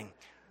anything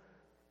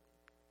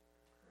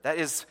that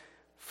is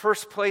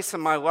first place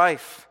in my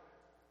life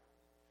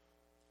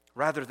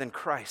rather than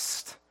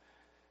Christ?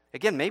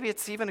 Again, maybe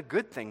it's even a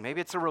good thing.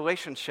 Maybe it's a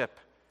relationship.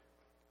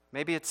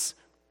 Maybe it's,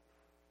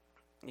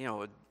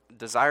 a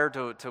desire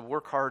to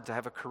work hard, to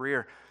have a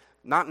career.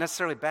 Not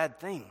necessarily bad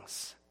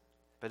things,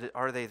 but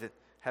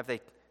have they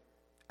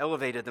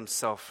elevated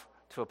themselves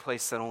to a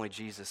place that only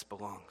Jesus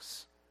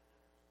belongs?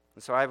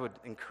 And so I would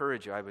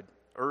encourage you, I would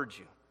urge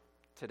you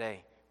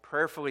today.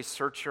 Prayerfully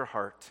search your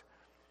heart.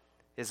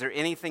 Is there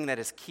anything that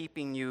is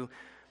keeping you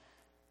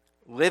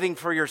living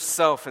for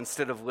yourself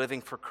instead of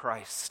living for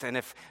Christ? And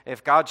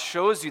if God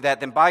shows you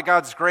that, then by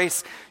God's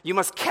grace, you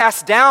must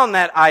cast down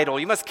that idol.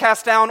 You must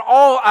cast down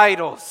all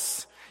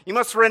idols. You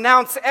must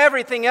renounce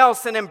everything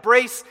else and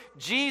embrace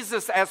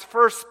Jesus as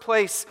first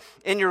place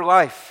in your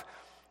life.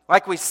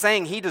 Like we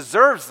sang, He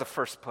deserves the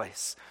first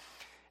place.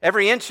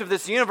 Every inch of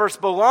this universe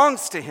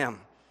belongs to Him.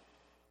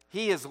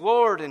 He is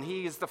Lord and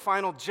He is the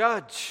final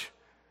judge.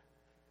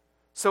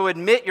 So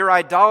admit your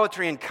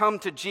idolatry and come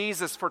to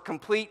Jesus for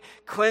complete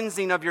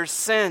cleansing of your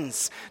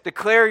sins.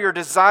 Declare your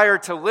desire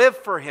to live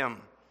for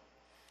Him.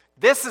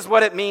 This is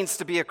what it means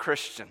to be a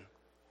Christian.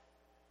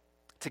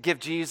 To give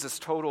Jesus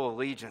total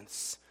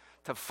allegiance.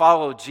 To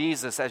follow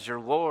Jesus as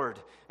your Lord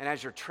and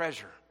as your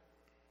treasure.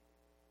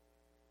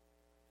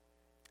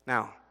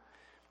 Now,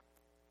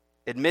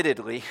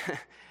 admittedly,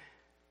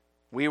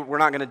 we're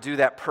not going to do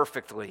that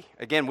perfectly.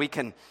 Again, we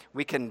can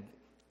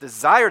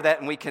desire that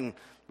and we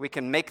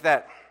can make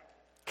that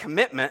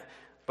commitment,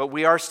 but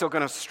we are still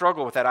going to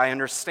struggle with that. I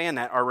understand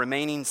that. Our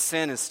remaining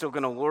sin is still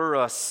going to lure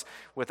us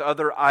with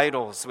other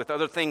idols, with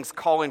other things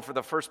calling for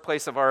the first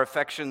place of our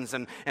affections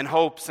and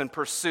hopes and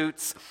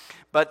pursuits.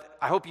 But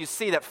I hope you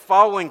see that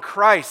following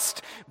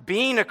Christ,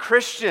 being a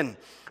Christian,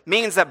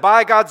 means that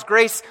by God's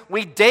grace,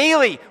 we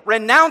daily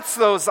renounce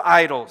those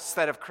idols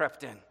that have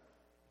crept in.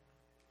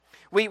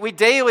 We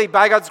daily,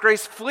 by God's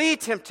grace, flee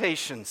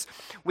temptations.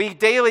 We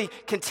daily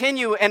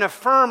continue and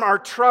affirm our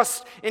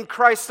trust in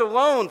Christ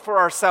alone for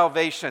our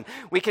salvation.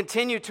 We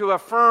continue to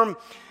affirm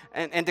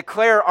and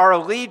declare our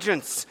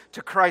allegiance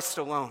to Christ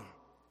alone.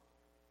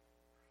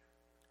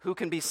 Who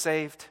can be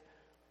saved?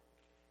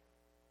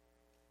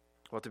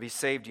 Well, to be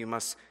saved, you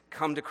must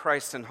come to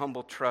Christ in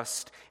humble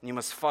trust, and you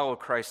must follow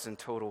Christ in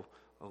total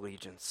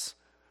allegiance.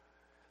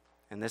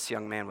 And this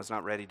young man was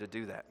not ready to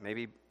do that.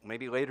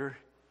 Maybe later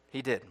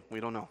he did. We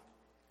don't know.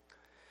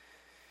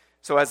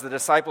 So as the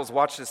disciples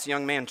watched this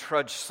young man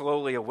trudge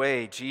slowly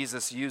away,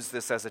 Jesus used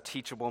this as a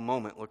teachable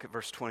moment. Look at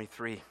verse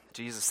 23.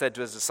 Jesus said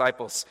to his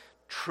disciples,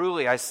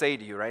 "Truly I say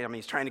to you," right? I mean,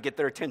 he's trying to get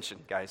their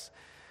attention, guys.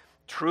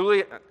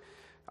 "Truly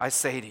I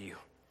say to you,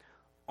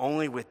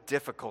 only with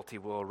difficulty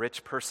will a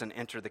rich person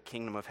enter the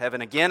kingdom of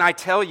heaven. Again, I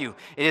tell you,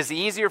 it is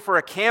easier for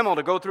a camel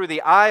to go through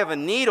the eye of a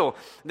needle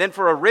than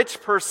for a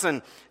rich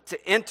person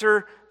to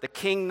enter the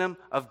kingdom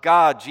of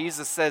God."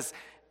 Jesus says,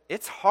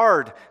 it's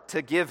hard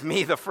to give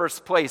me the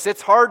first place.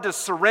 It's hard to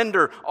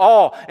surrender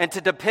all and to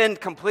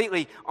depend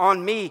completely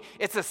on me.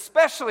 It's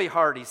especially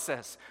hard, he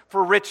says,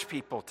 for rich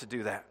people to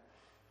do that.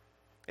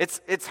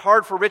 It's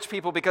hard for rich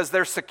people because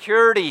their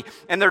security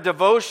and their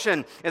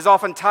devotion is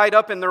often tied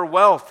up in their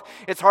wealth.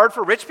 It's hard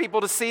for rich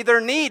people to see their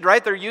need,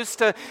 right? They're used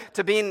to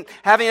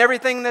having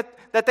everything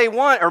that they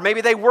want, or maybe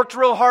they worked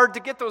real hard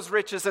to get those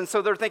riches, and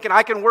so they're thinking,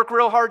 I can work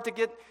real hard to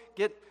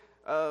get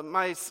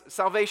my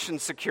salvation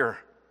secure.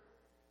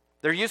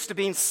 They're used to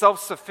being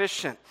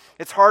self-sufficient.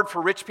 It's hard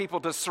for rich people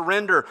to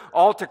surrender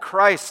all to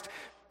Christ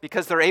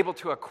because they're able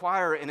to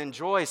acquire and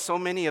enjoy so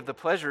many of the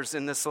pleasures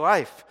in this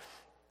life.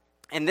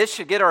 And this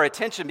should get our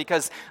attention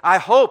because I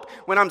hope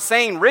when I'm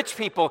saying rich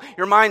people,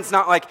 your mind's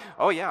not like,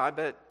 oh yeah, I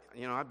bet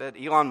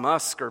Elon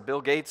Musk or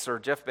Bill Gates or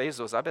Jeff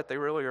Bezos, I bet they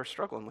really are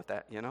struggling with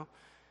that,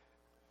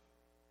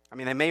 I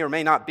mean, they may or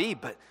may not be,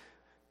 but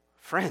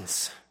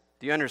friends,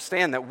 do you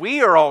understand that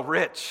we are all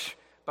rich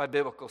by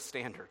biblical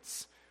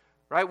standards?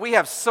 Right? We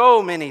have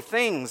so many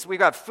things. We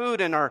got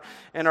food in our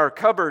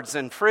cupboards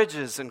and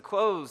fridges and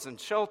clothes and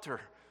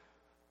shelter.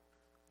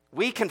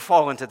 We can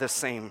fall into this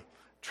same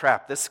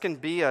trap. This can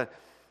be an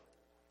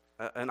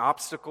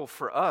obstacle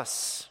for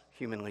us,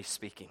 humanly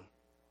speaking.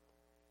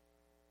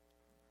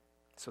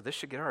 So this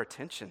should get our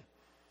attention.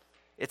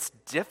 It's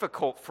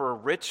difficult for a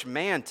rich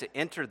man to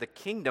enter the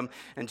kingdom.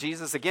 And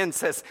Jesus again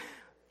says,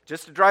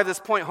 just to drive this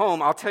point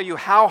home, I'll tell you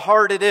how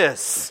hard it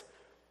is.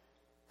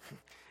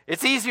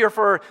 It's easier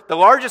for the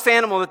largest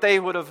animal that they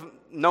would have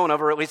known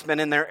of, or at least been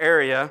in their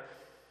area,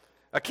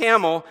 a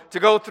camel, to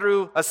go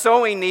through a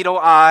sewing needle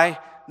eye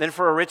than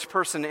for a rich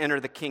person to enter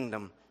the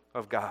kingdom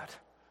of God.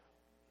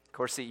 Of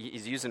course,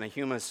 he's using a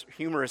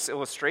humorous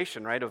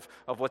illustration, right, of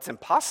what's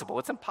impossible.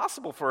 It's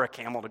impossible for a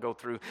camel to go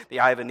through the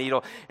eye of a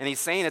needle. And he's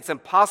saying it's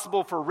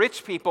impossible for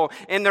rich people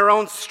in their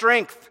own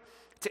strength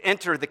to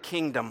enter the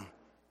kingdom.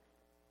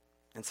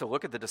 And so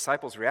look at the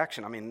disciples'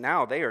 reaction. I mean,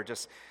 now they are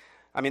just...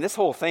 this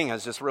whole thing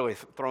has just really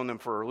thrown them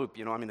for a loop,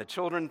 the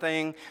children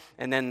thing,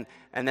 and then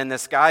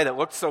this guy that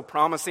looked so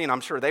promising,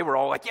 I'm sure they were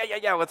all like,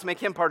 yeah, let's make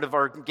him part of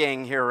our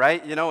gang here,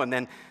 right? And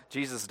then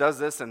Jesus does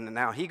this, and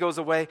now he goes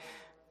away.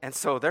 And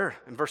so they're,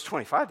 in verse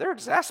 25, they're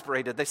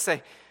exasperated. They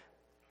say,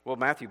 well,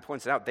 Matthew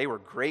points out, they were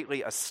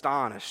greatly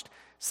astonished,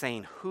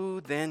 saying,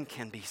 who then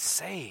can be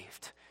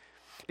saved?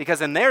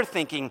 Because in their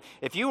thinking,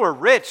 if you were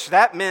rich,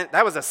 that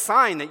was a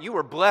sign that you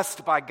were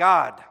blessed by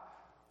God.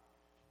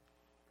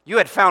 You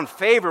had found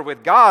favor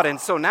with God, and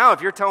so now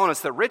if you're telling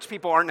us that rich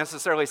people aren't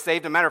necessarily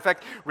saved, as a matter of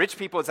fact, rich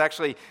people, it's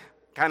actually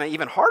kind of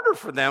even harder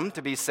for them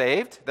to be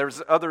saved.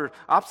 There's other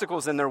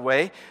obstacles in their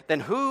way.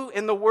 Then who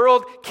in the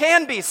world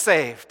can be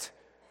saved?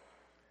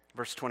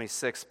 Verse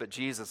 26, but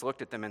Jesus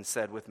looked at them and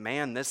said, with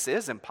man this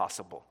is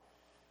impossible.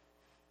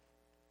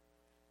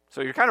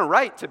 So you're kind of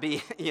right to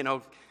be,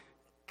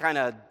 kind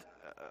of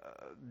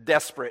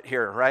desperate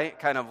here, right?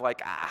 Kind of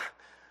like,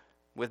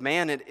 with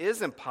man it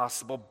is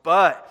impossible,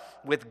 but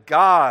with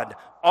God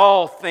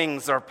all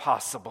things are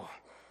possible.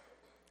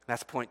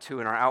 That's point 2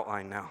 in our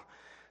outline now.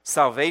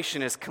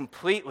 Salvation is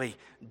completely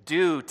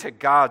due to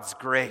God's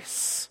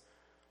grace.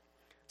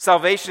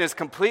 Salvation is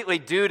completely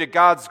due to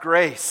God's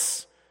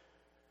grace.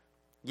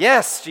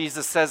 Yes,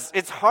 Jesus says,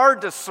 it's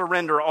hard to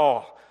surrender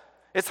all.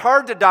 It's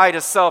hard to die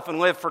to self and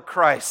live for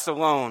Christ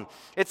alone.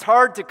 It's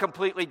hard to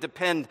completely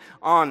depend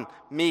on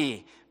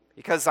me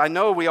because I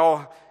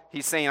know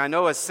he's saying, I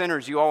know as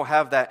sinners you all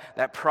have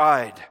that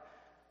pride.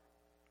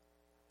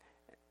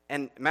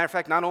 And matter of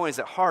fact, not only is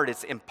it hard,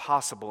 it's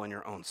impossible in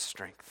your own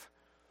strength.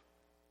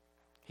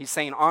 He's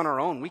saying on our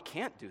own, we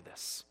can't do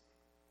this.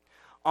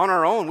 On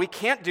our own, we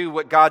can't do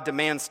what God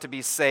demands to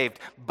be saved.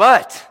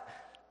 But,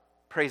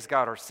 praise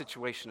God, our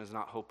situation is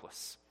not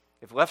hopeless.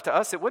 If left to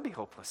us, it would be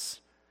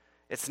hopeless.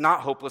 It's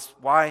not hopeless.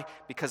 Why?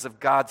 Because of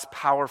God's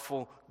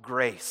powerful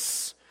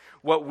grace.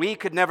 What we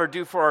could never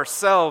do for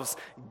ourselves,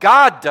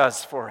 God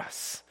does for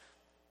us.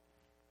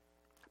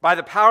 By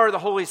the power of the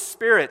Holy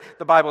Spirit,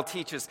 the Bible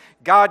teaches,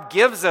 God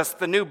gives us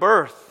the new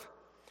birth.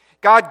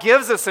 God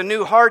gives us a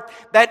new heart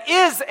that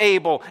is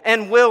able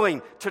and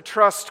willing to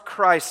trust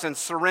Christ and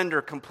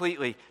surrender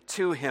completely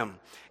to Him.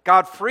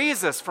 God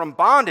frees us from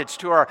bondage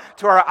to our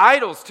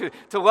idols,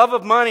 to love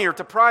of money or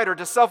to pride or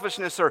to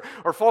selfishness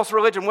or false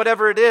religion,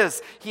 whatever it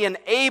is. He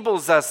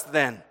enables us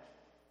then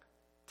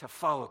to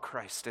follow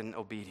Christ in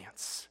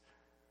obedience.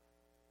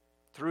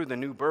 Through the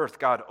new birth,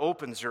 God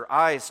opens your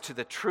eyes to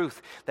the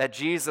truth that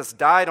Jesus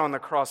died on the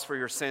cross for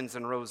your sins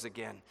and rose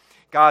again.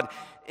 God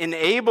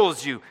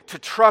enables you to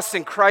trust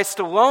in Christ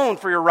alone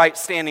for your right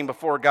standing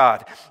before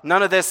God.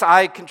 None of this,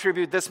 I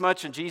contribute this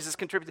much and Jesus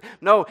contributed.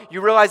 No,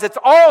 you realize it's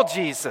all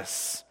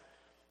Jesus.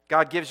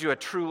 God gives you a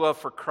true love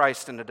for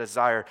Christ and a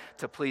desire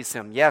to please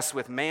Him. Yes,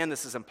 with man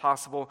this is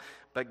impossible,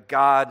 but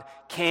God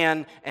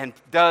can and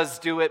does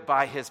do it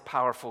by His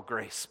powerful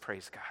grace.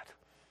 Praise God.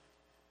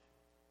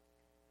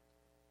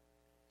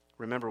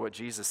 Remember what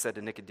Jesus said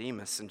to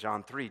Nicodemus in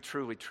John 3,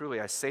 truly, truly,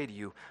 I say to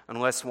you,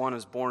 unless one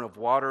is born of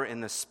water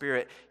and the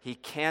Spirit, he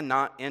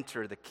cannot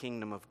enter the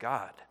kingdom of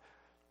God.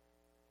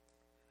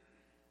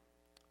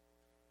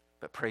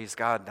 But praise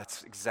God,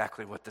 that's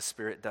exactly what the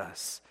Spirit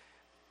does.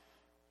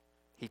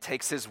 He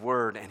takes His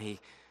word and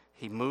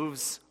He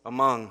moves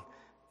among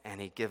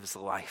and He gives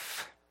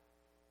life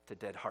to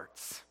dead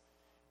hearts.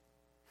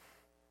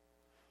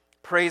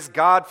 Praise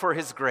God for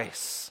His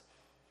grace.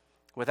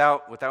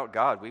 Without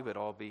God, we would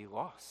all be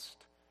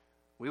lost.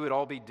 We would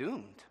all be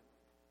doomed.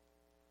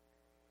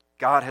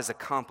 God has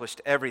accomplished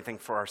everything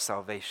for our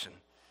salvation,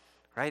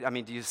 right? I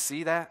mean, do you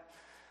see that?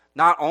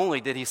 Not only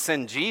did He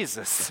send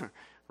Jesus,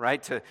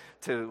 right,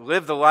 to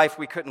live the life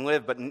we couldn't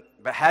live but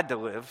had to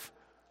live,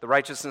 the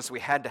righteousness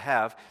we had to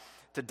have,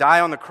 to die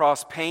on the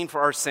cross, paying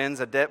for our sins,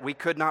 a debt we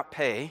could not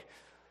pay,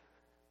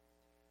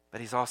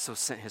 but He's also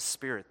sent His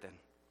Spirit then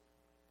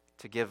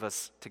to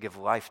give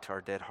life to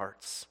our dead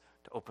hearts,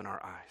 to open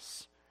our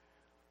eyes.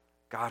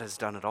 God has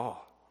done it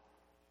all.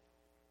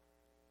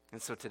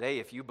 And so today,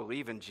 if you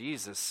believe in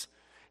Jesus,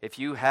 if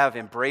you have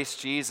embraced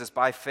Jesus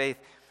by faith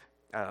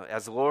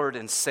as Lord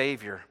and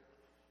Savior,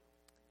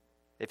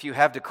 if you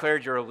have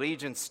declared your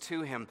allegiance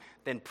to Him,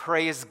 then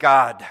praise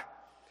God.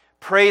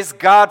 Praise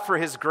God for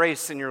His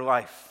grace in your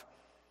life.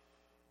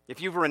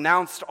 If you've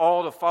renounced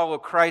all to follow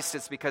Christ,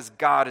 it's because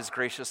God has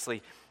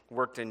graciously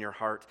worked in your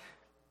heart.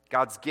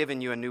 God's given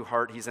you a new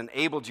heart. He's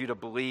enabled you to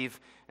believe.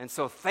 And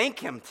so thank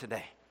Him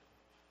today.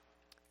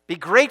 Be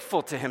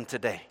grateful to Him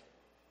today.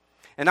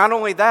 And not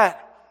only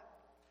that,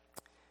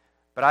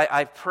 but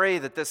I pray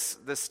that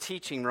this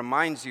teaching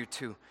reminds you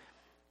to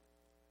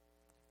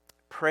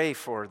pray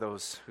for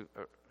those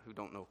who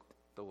don't know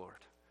the Lord.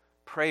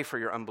 Pray for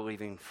your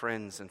unbelieving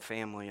friends and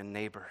family and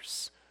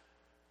neighbors.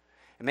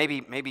 And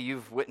maybe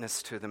you've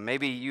witnessed to them.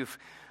 Maybe you've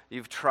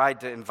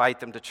tried to invite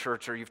them to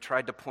church, or you've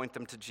tried to point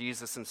them to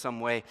Jesus in some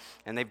way,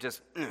 and they've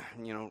just,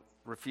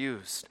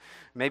 refused.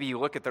 Maybe you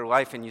look at their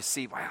life and you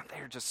see, wow,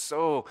 they're just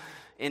so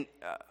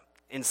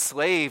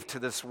enslaved to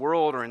this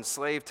world or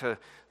enslaved to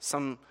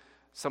some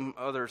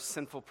other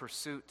sinful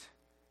pursuit.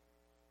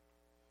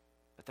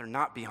 But they're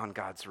not beyond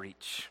God's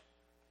reach.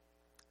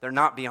 They're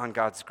not beyond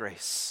God's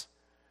grace.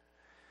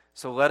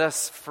 So let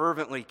us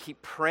fervently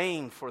keep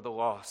praying for the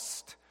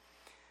lost.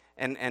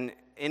 And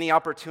any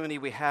opportunity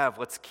we have,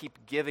 let's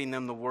keep giving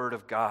them the Word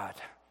of God.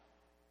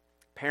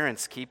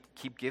 Parents,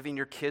 keep giving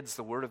your kids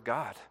the Word of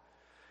God.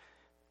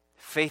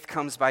 Faith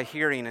comes by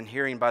hearing, and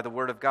hearing by the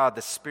Word of God.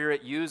 The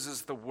Spirit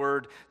uses the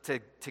Word to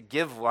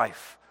give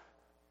life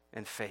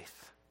and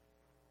faith.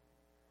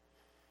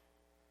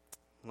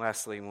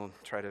 Lastly, we'll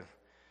try to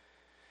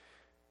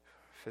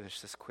finish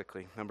this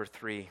quickly. Number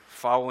 3,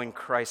 following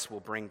Christ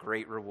will bring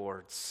great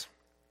rewards.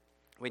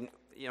 We're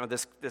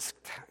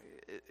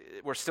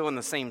still in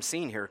the same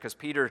scene here, because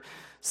Peter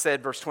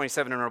said, verse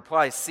 27 in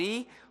reply,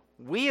 see,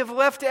 We have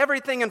left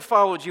everything and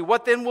followed you.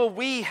 What then will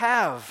we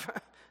have?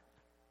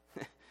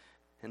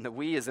 And the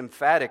we is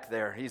emphatic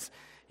there.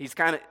 He's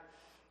kind of,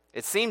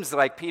 it seems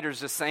like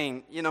Peter's just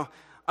saying,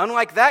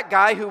 unlike that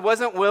guy who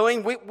wasn't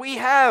willing, we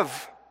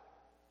have.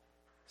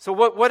 So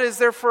what is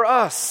there for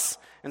us?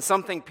 And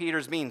some think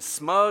Peter's being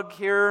smug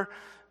here.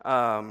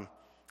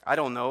 I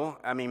don't know.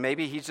 I mean,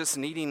 maybe he's just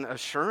needing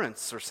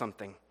assurance or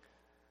something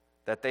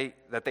that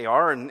they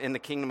are in the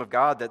kingdom of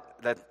God,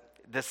 that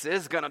this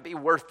is going to be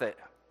worth it.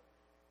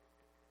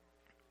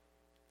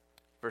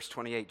 Verse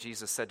 28,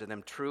 Jesus said to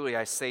them, "Truly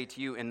I say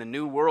to you, in the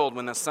new world,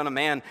 when the Son of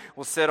Man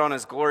will sit on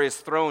his glorious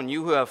throne,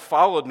 you who have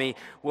followed me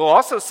will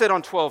also sit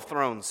on 12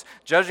 thrones,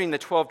 judging the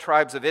 12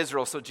 tribes of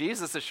Israel." So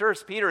Jesus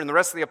assures Peter and the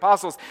rest of the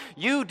apostles,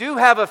 you do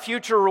have a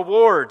future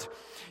reward.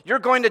 You're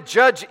going to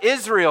judge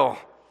Israel.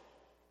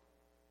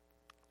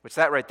 Which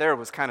that right there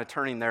was kind of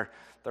turning their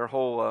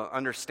whole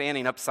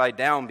understanding upside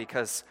down,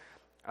 because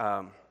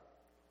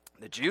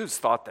the Jews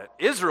thought that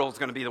Israel's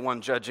going to be the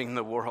one judging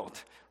the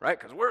world, right?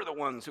 Because we're the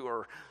ones who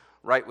are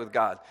right with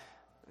God.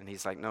 And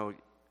he's like, no,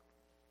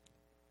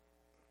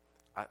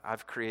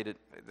 I've created,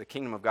 the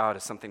kingdom of God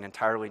is something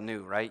entirely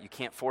new, right? You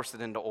can't force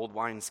it into old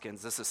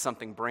wineskins. This is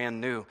something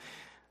brand new.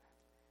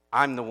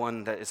 I'm the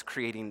one that is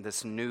creating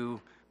this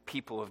new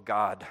people of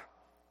God,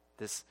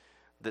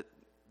 the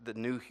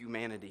new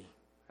humanity,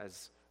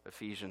 as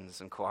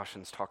Ephesians and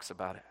Colossians talks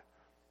about it.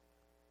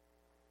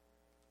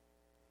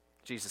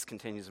 Jesus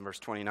continues in verse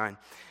 29,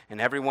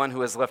 "And everyone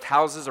who has left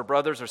houses or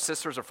brothers or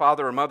sisters or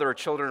father or mother or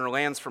children or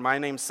lands for my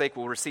name's sake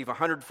will receive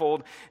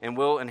 100-fold and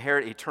will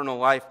inherit eternal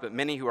life. But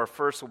many who are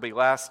first will be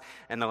last,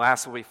 and the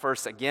last will be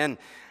first." Again,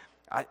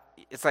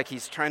 it's like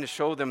he's trying to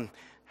show them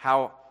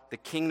how the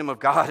kingdom of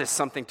God is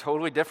something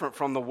totally different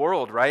from the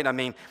world, right? I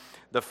mean,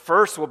 the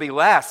first will be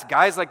last.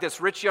 Guys like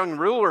this rich young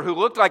ruler who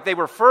looked like they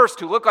were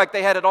first, who looked like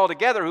they had it all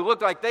together, who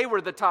looked like they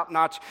were the top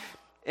notch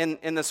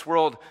in this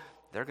world,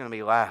 they're going to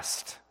be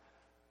last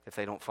if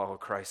they don't follow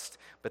Christ.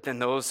 But then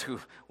those who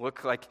are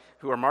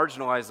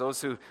marginalized, those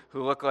who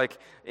look like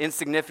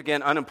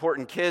insignificant,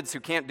 unimportant kids who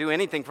can't do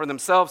anything for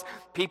themselves,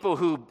 people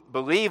who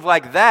believe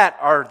like that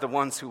are the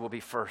ones who will be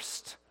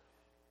first,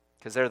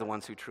 because they're the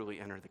ones who truly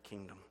enter the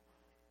kingdom.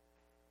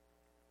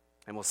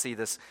 And we'll see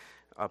this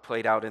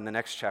played out in the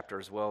next chapter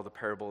as well, the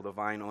parable of the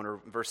vine owner.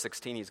 Verse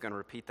 16, he's going to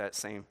repeat that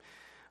same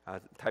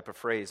type of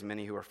phrase,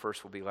 "Many who are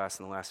first will be last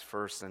and the last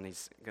first," and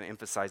he's going to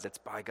emphasize it's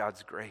by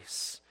God's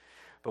grace.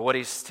 But what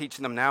he's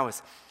teaching them now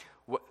is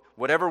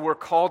whatever we're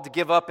called to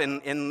give up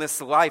in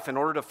this life in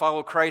order to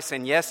follow Christ,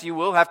 and yes, you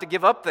will have to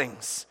give up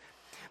things,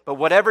 but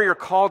whatever you're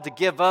called to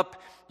give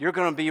up, you're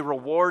going to be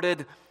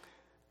rewarded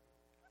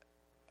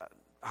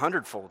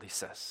 100-fold, he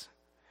says.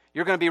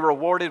 You're going to be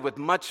rewarded with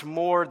much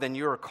more than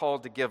you are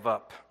called to give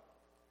up.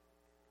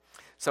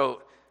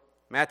 So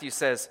Matthew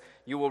says,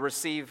 you will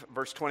receive,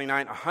 verse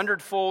 29,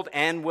 100-fold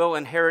and will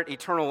inherit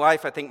eternal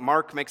life. I think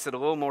Mark makes it a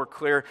little more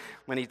clear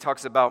when he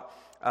talks about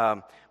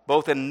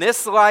both in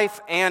this life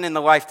and in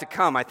the life to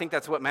come. I think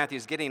that's what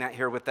Matthew's getting at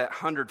here with that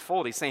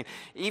 100-fold. He's saying,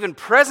 even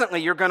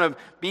presently, you're going to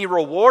be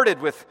rewarded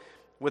with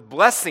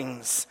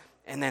blessings,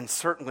 and then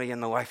certainly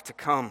in the life to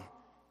come.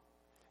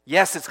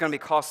 Yes, it's going to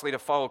be costly to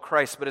follow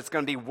Christ, but it's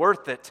going to be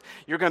worth it.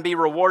 You're going to be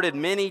rewarded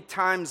many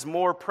times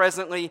more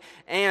presently,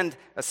 and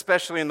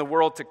especially in the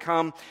world to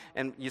come.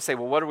 And you say,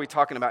 well, what are we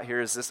talking about here?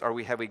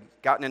 Have we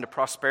gotten into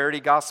prosperity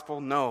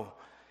gospel? No.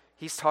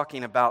 He's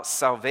talking about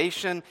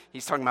salvation.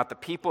 He's talking about the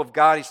people of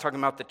God. He's talking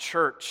about the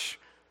church.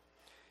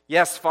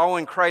 Yes,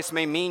 following Christ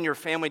may mean your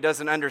family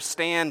doesn't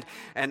understand,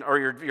 or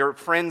your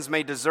friends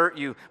may desert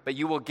you, but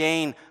you will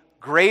gain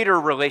greater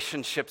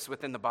relationships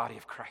within the body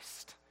of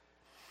Christ.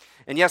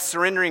 And yes,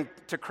 surrendering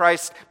to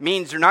Christ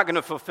means you're not going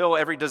to fulfill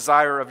every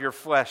desire of your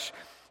flesh,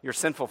 your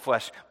sinful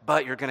flesh,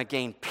 but you're going to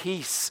gain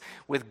peace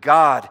with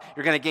God.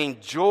 You're going to gain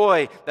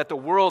joy that the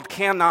world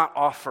cannot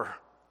offer.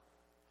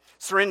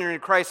 Surrendering to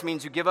Christ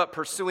means you give up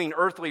pursuing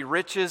earthly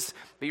riches,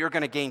 but you're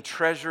going to gain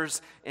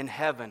treasures in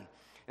heaven.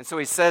 And so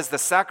he says the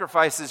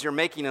sacrifices you're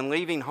making in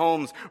leaving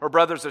homes or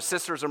brothers or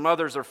sisters or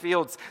mothers or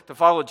fields to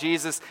follow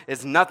Jesus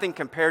is nothing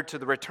compared to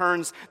the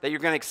returns that you're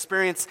going to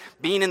experience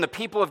being in the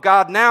people of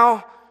God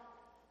now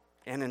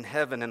and in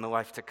heaven in the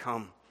life to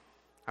come.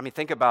 I mean,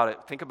 think about it.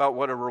 Think about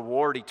what a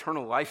reward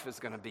eternal life is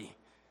going to be.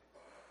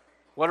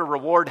 What a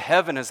reward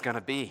heaven is going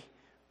to be.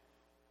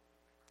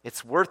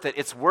 It's worth it.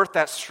 It's worth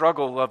that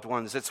struggle, loved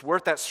ones. It's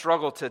worth that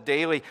struggle to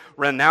daily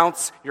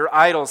renounce your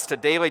idols, to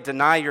daily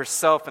deny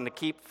yourself, and to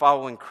keep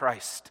following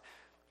Christ.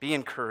 Be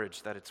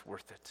encouraged that it's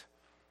worth it.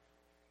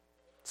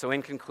 So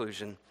in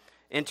conclusion,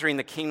 entering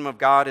the kingdom of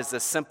God is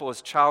as simple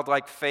as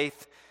childlike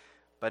faith,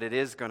 but it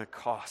is going to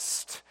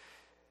cost.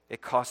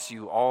 It costs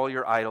you all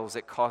your idols.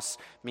 It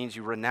means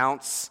you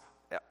renounce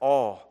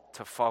all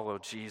to follow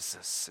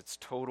Jesus. It's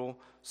total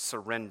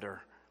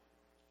surrender.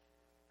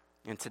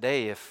 And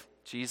today, if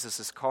Jesus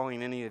is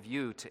calling any of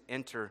you to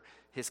enter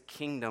his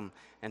kingdom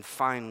and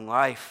find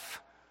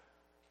life,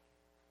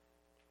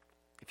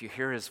 if you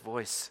hear his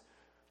voice,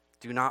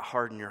 do not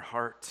harden your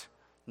heart.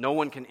 No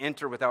one can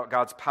enter without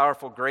God's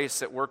powerful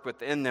grace at work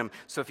within them.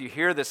 So if you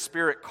hear the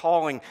Spirit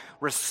calling,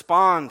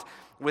 respond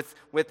with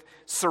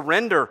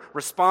surrender,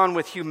 respond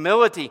with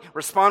humility,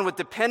 respond with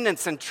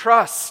dependence and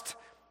trust.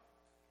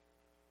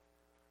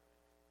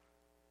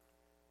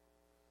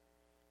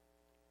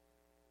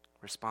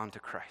 Respond to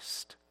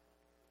Christ.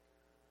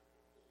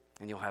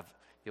 And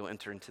you'll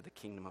enter into the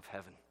kingdom of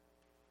heaven,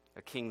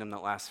 a kingdom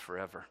that lasts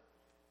forever,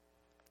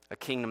 a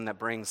kingdom that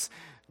brings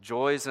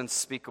joys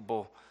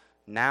unspeakable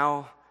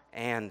now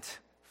and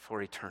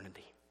for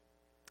eternity.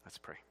 Let's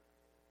pray.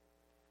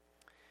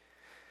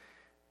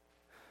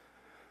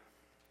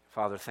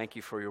 Father, thank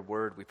you for your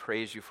word. We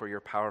praise you for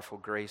your powerful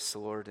grace,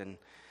 Lord, and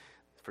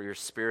for your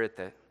Spirit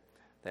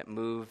that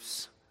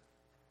moves.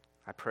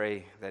 I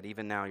pray that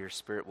even now your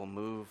Spirit will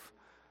move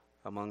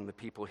among the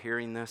people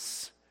hearing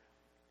this.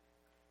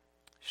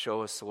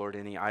 Show us, Lord,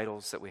 any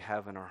idols that we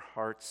have in our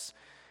hearts.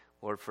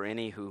 Lord, for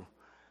any who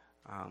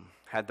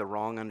had the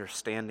wrong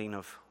understanding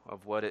of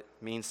what it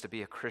means to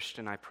be a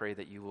Christian, I pray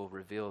that you will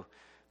reveal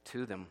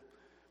to them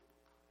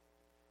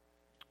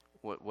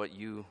what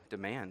you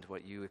demand,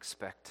 what you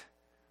expect.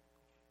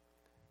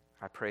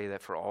 I pray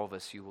that for all of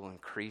us, you will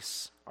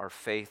increase our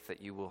faith,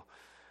 that you will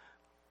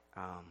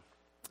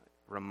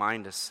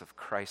remind us of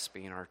Christ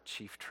being our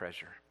chief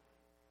treasure.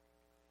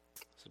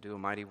 So do a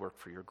mighty work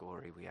for your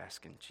glory, we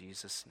ask in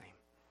Jesus' name.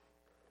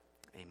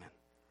 Amen.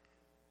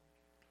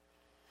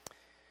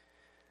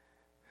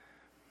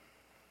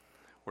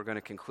 We're going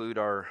to conclude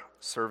our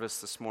service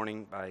this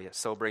morning by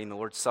celebrating the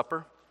Lord's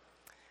Supper.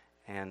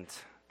 And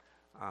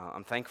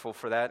I'm thankful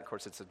for that. Of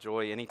course, it's a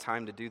joy any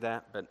time to do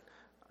that, but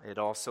it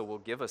also will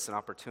give us an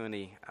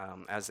opportunity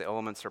as the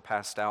elements are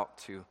passed out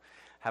to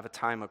have a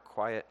time of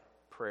quiet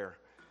prayer,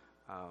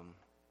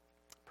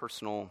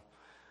 personal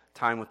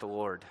time with the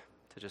Lord,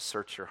 to just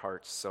search your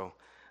hearts. So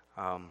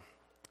I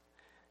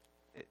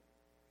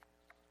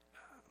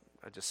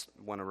just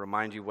want to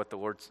remind you what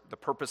the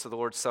purpose of the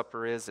Lord's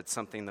Supper is. It's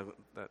something that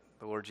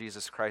the Lord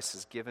Jesus Christ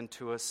has given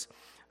to us.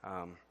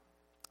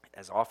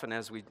 As often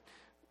as we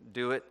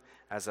do it,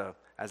 as a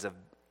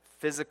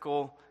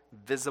physical,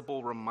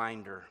 visible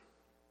reminder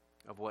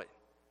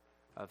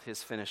of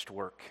his finished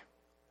work,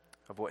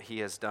 of what he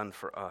has done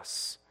for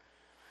us.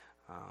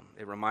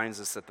 It reminds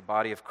us that the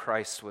body of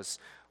Christ was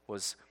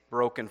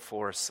broken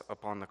for us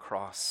upon the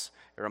cross.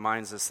 It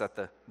reminds us that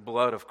the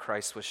blood of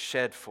Christ was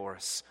shed for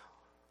us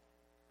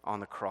on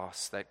the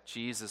cross, that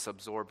Jesus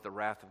absorbed the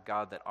wrath of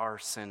God that our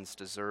sins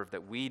deserve,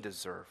 that we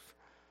deserve,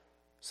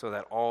 so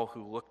that all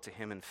who look to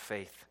him in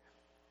faith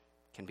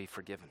can be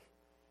forgiven,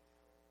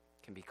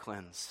 can be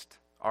cleansed,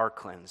 are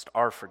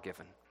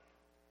forgiven.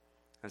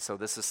 And so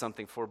this is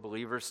something for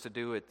believers to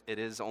do. It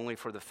is only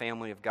for the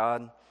family of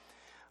God.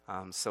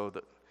 So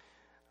that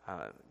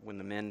when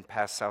the men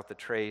pass out the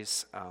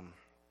trays,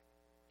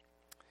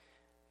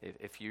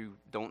 if you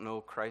don't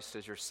know Christ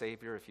as your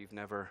Savior, if you've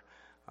never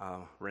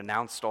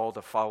renounced all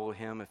to follow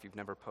him, if you've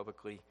never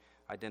publicly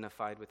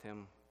identified with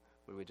him,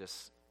 we would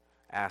just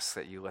ask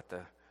that you let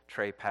the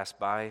tray pass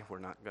by. We're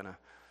not going to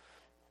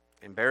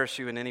embarrass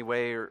you in any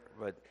way,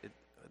 but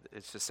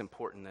it's just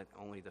important that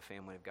only the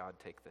family of God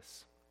take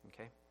this,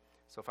 okay?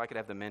 So if I could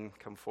have the men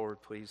come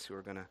forward, please, who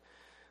are going to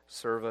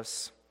serve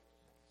us.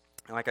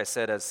 And like I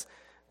said, as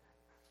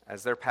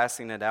they're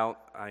passing it out,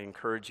 I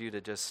encourage you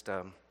to just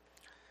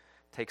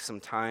take some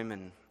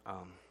time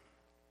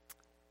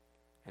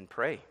and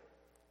pray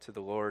to the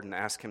Lord and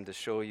ask him to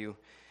show you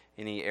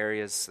any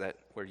areas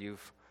where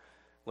you've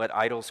let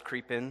idols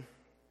creep in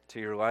to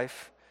your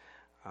life.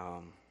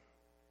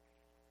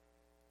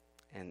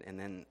 And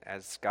then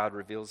as God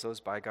reveals those,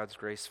 by God's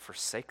grace,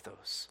 forsake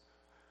those.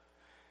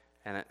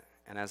 And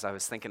as I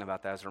was thinking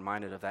about that, I was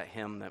reminded of that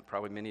hymn that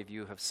probably many of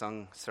you have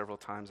sung several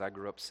times. I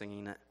grew up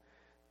singing it.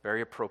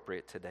 Very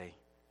appropriate today.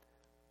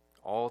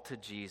 All to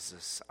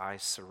Jesus I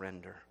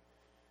surrender.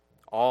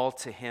 All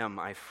to him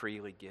I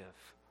freely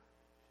give.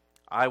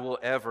 I will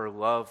ever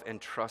love and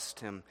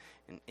trust him,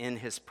 and in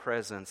his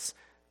presence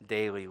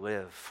daily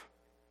live.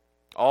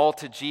 All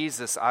to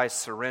Jesus I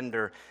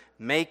surrender.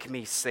 Make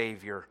me,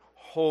 Savior,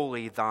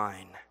 wholly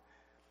thine.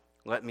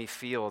 Let me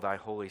feel thy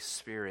Holy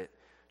Spirit,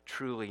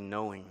 truly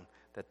knowing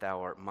that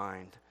thou art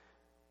mine.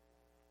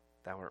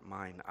 Thou art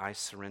mine. I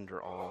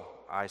surrender all.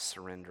 I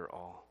surrender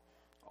all.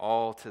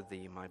 All to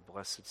thee, my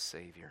blessed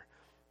Savior,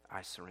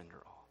 I surrender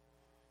all.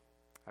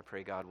 I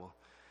pray God will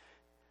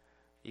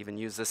even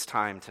use this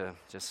time to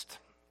just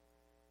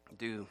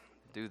do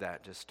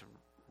that, just to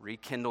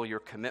rekindle your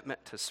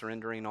commitment to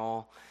surrendering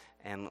all,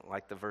 and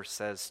like the verse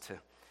says, to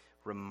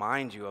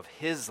remind you of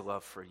his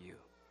love for you.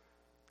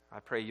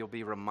 I pray you'll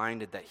be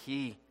reminded that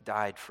he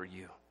died for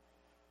you,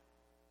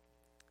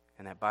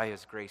 and that by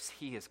his grace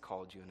he has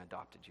called you and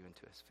adopted you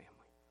into his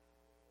family.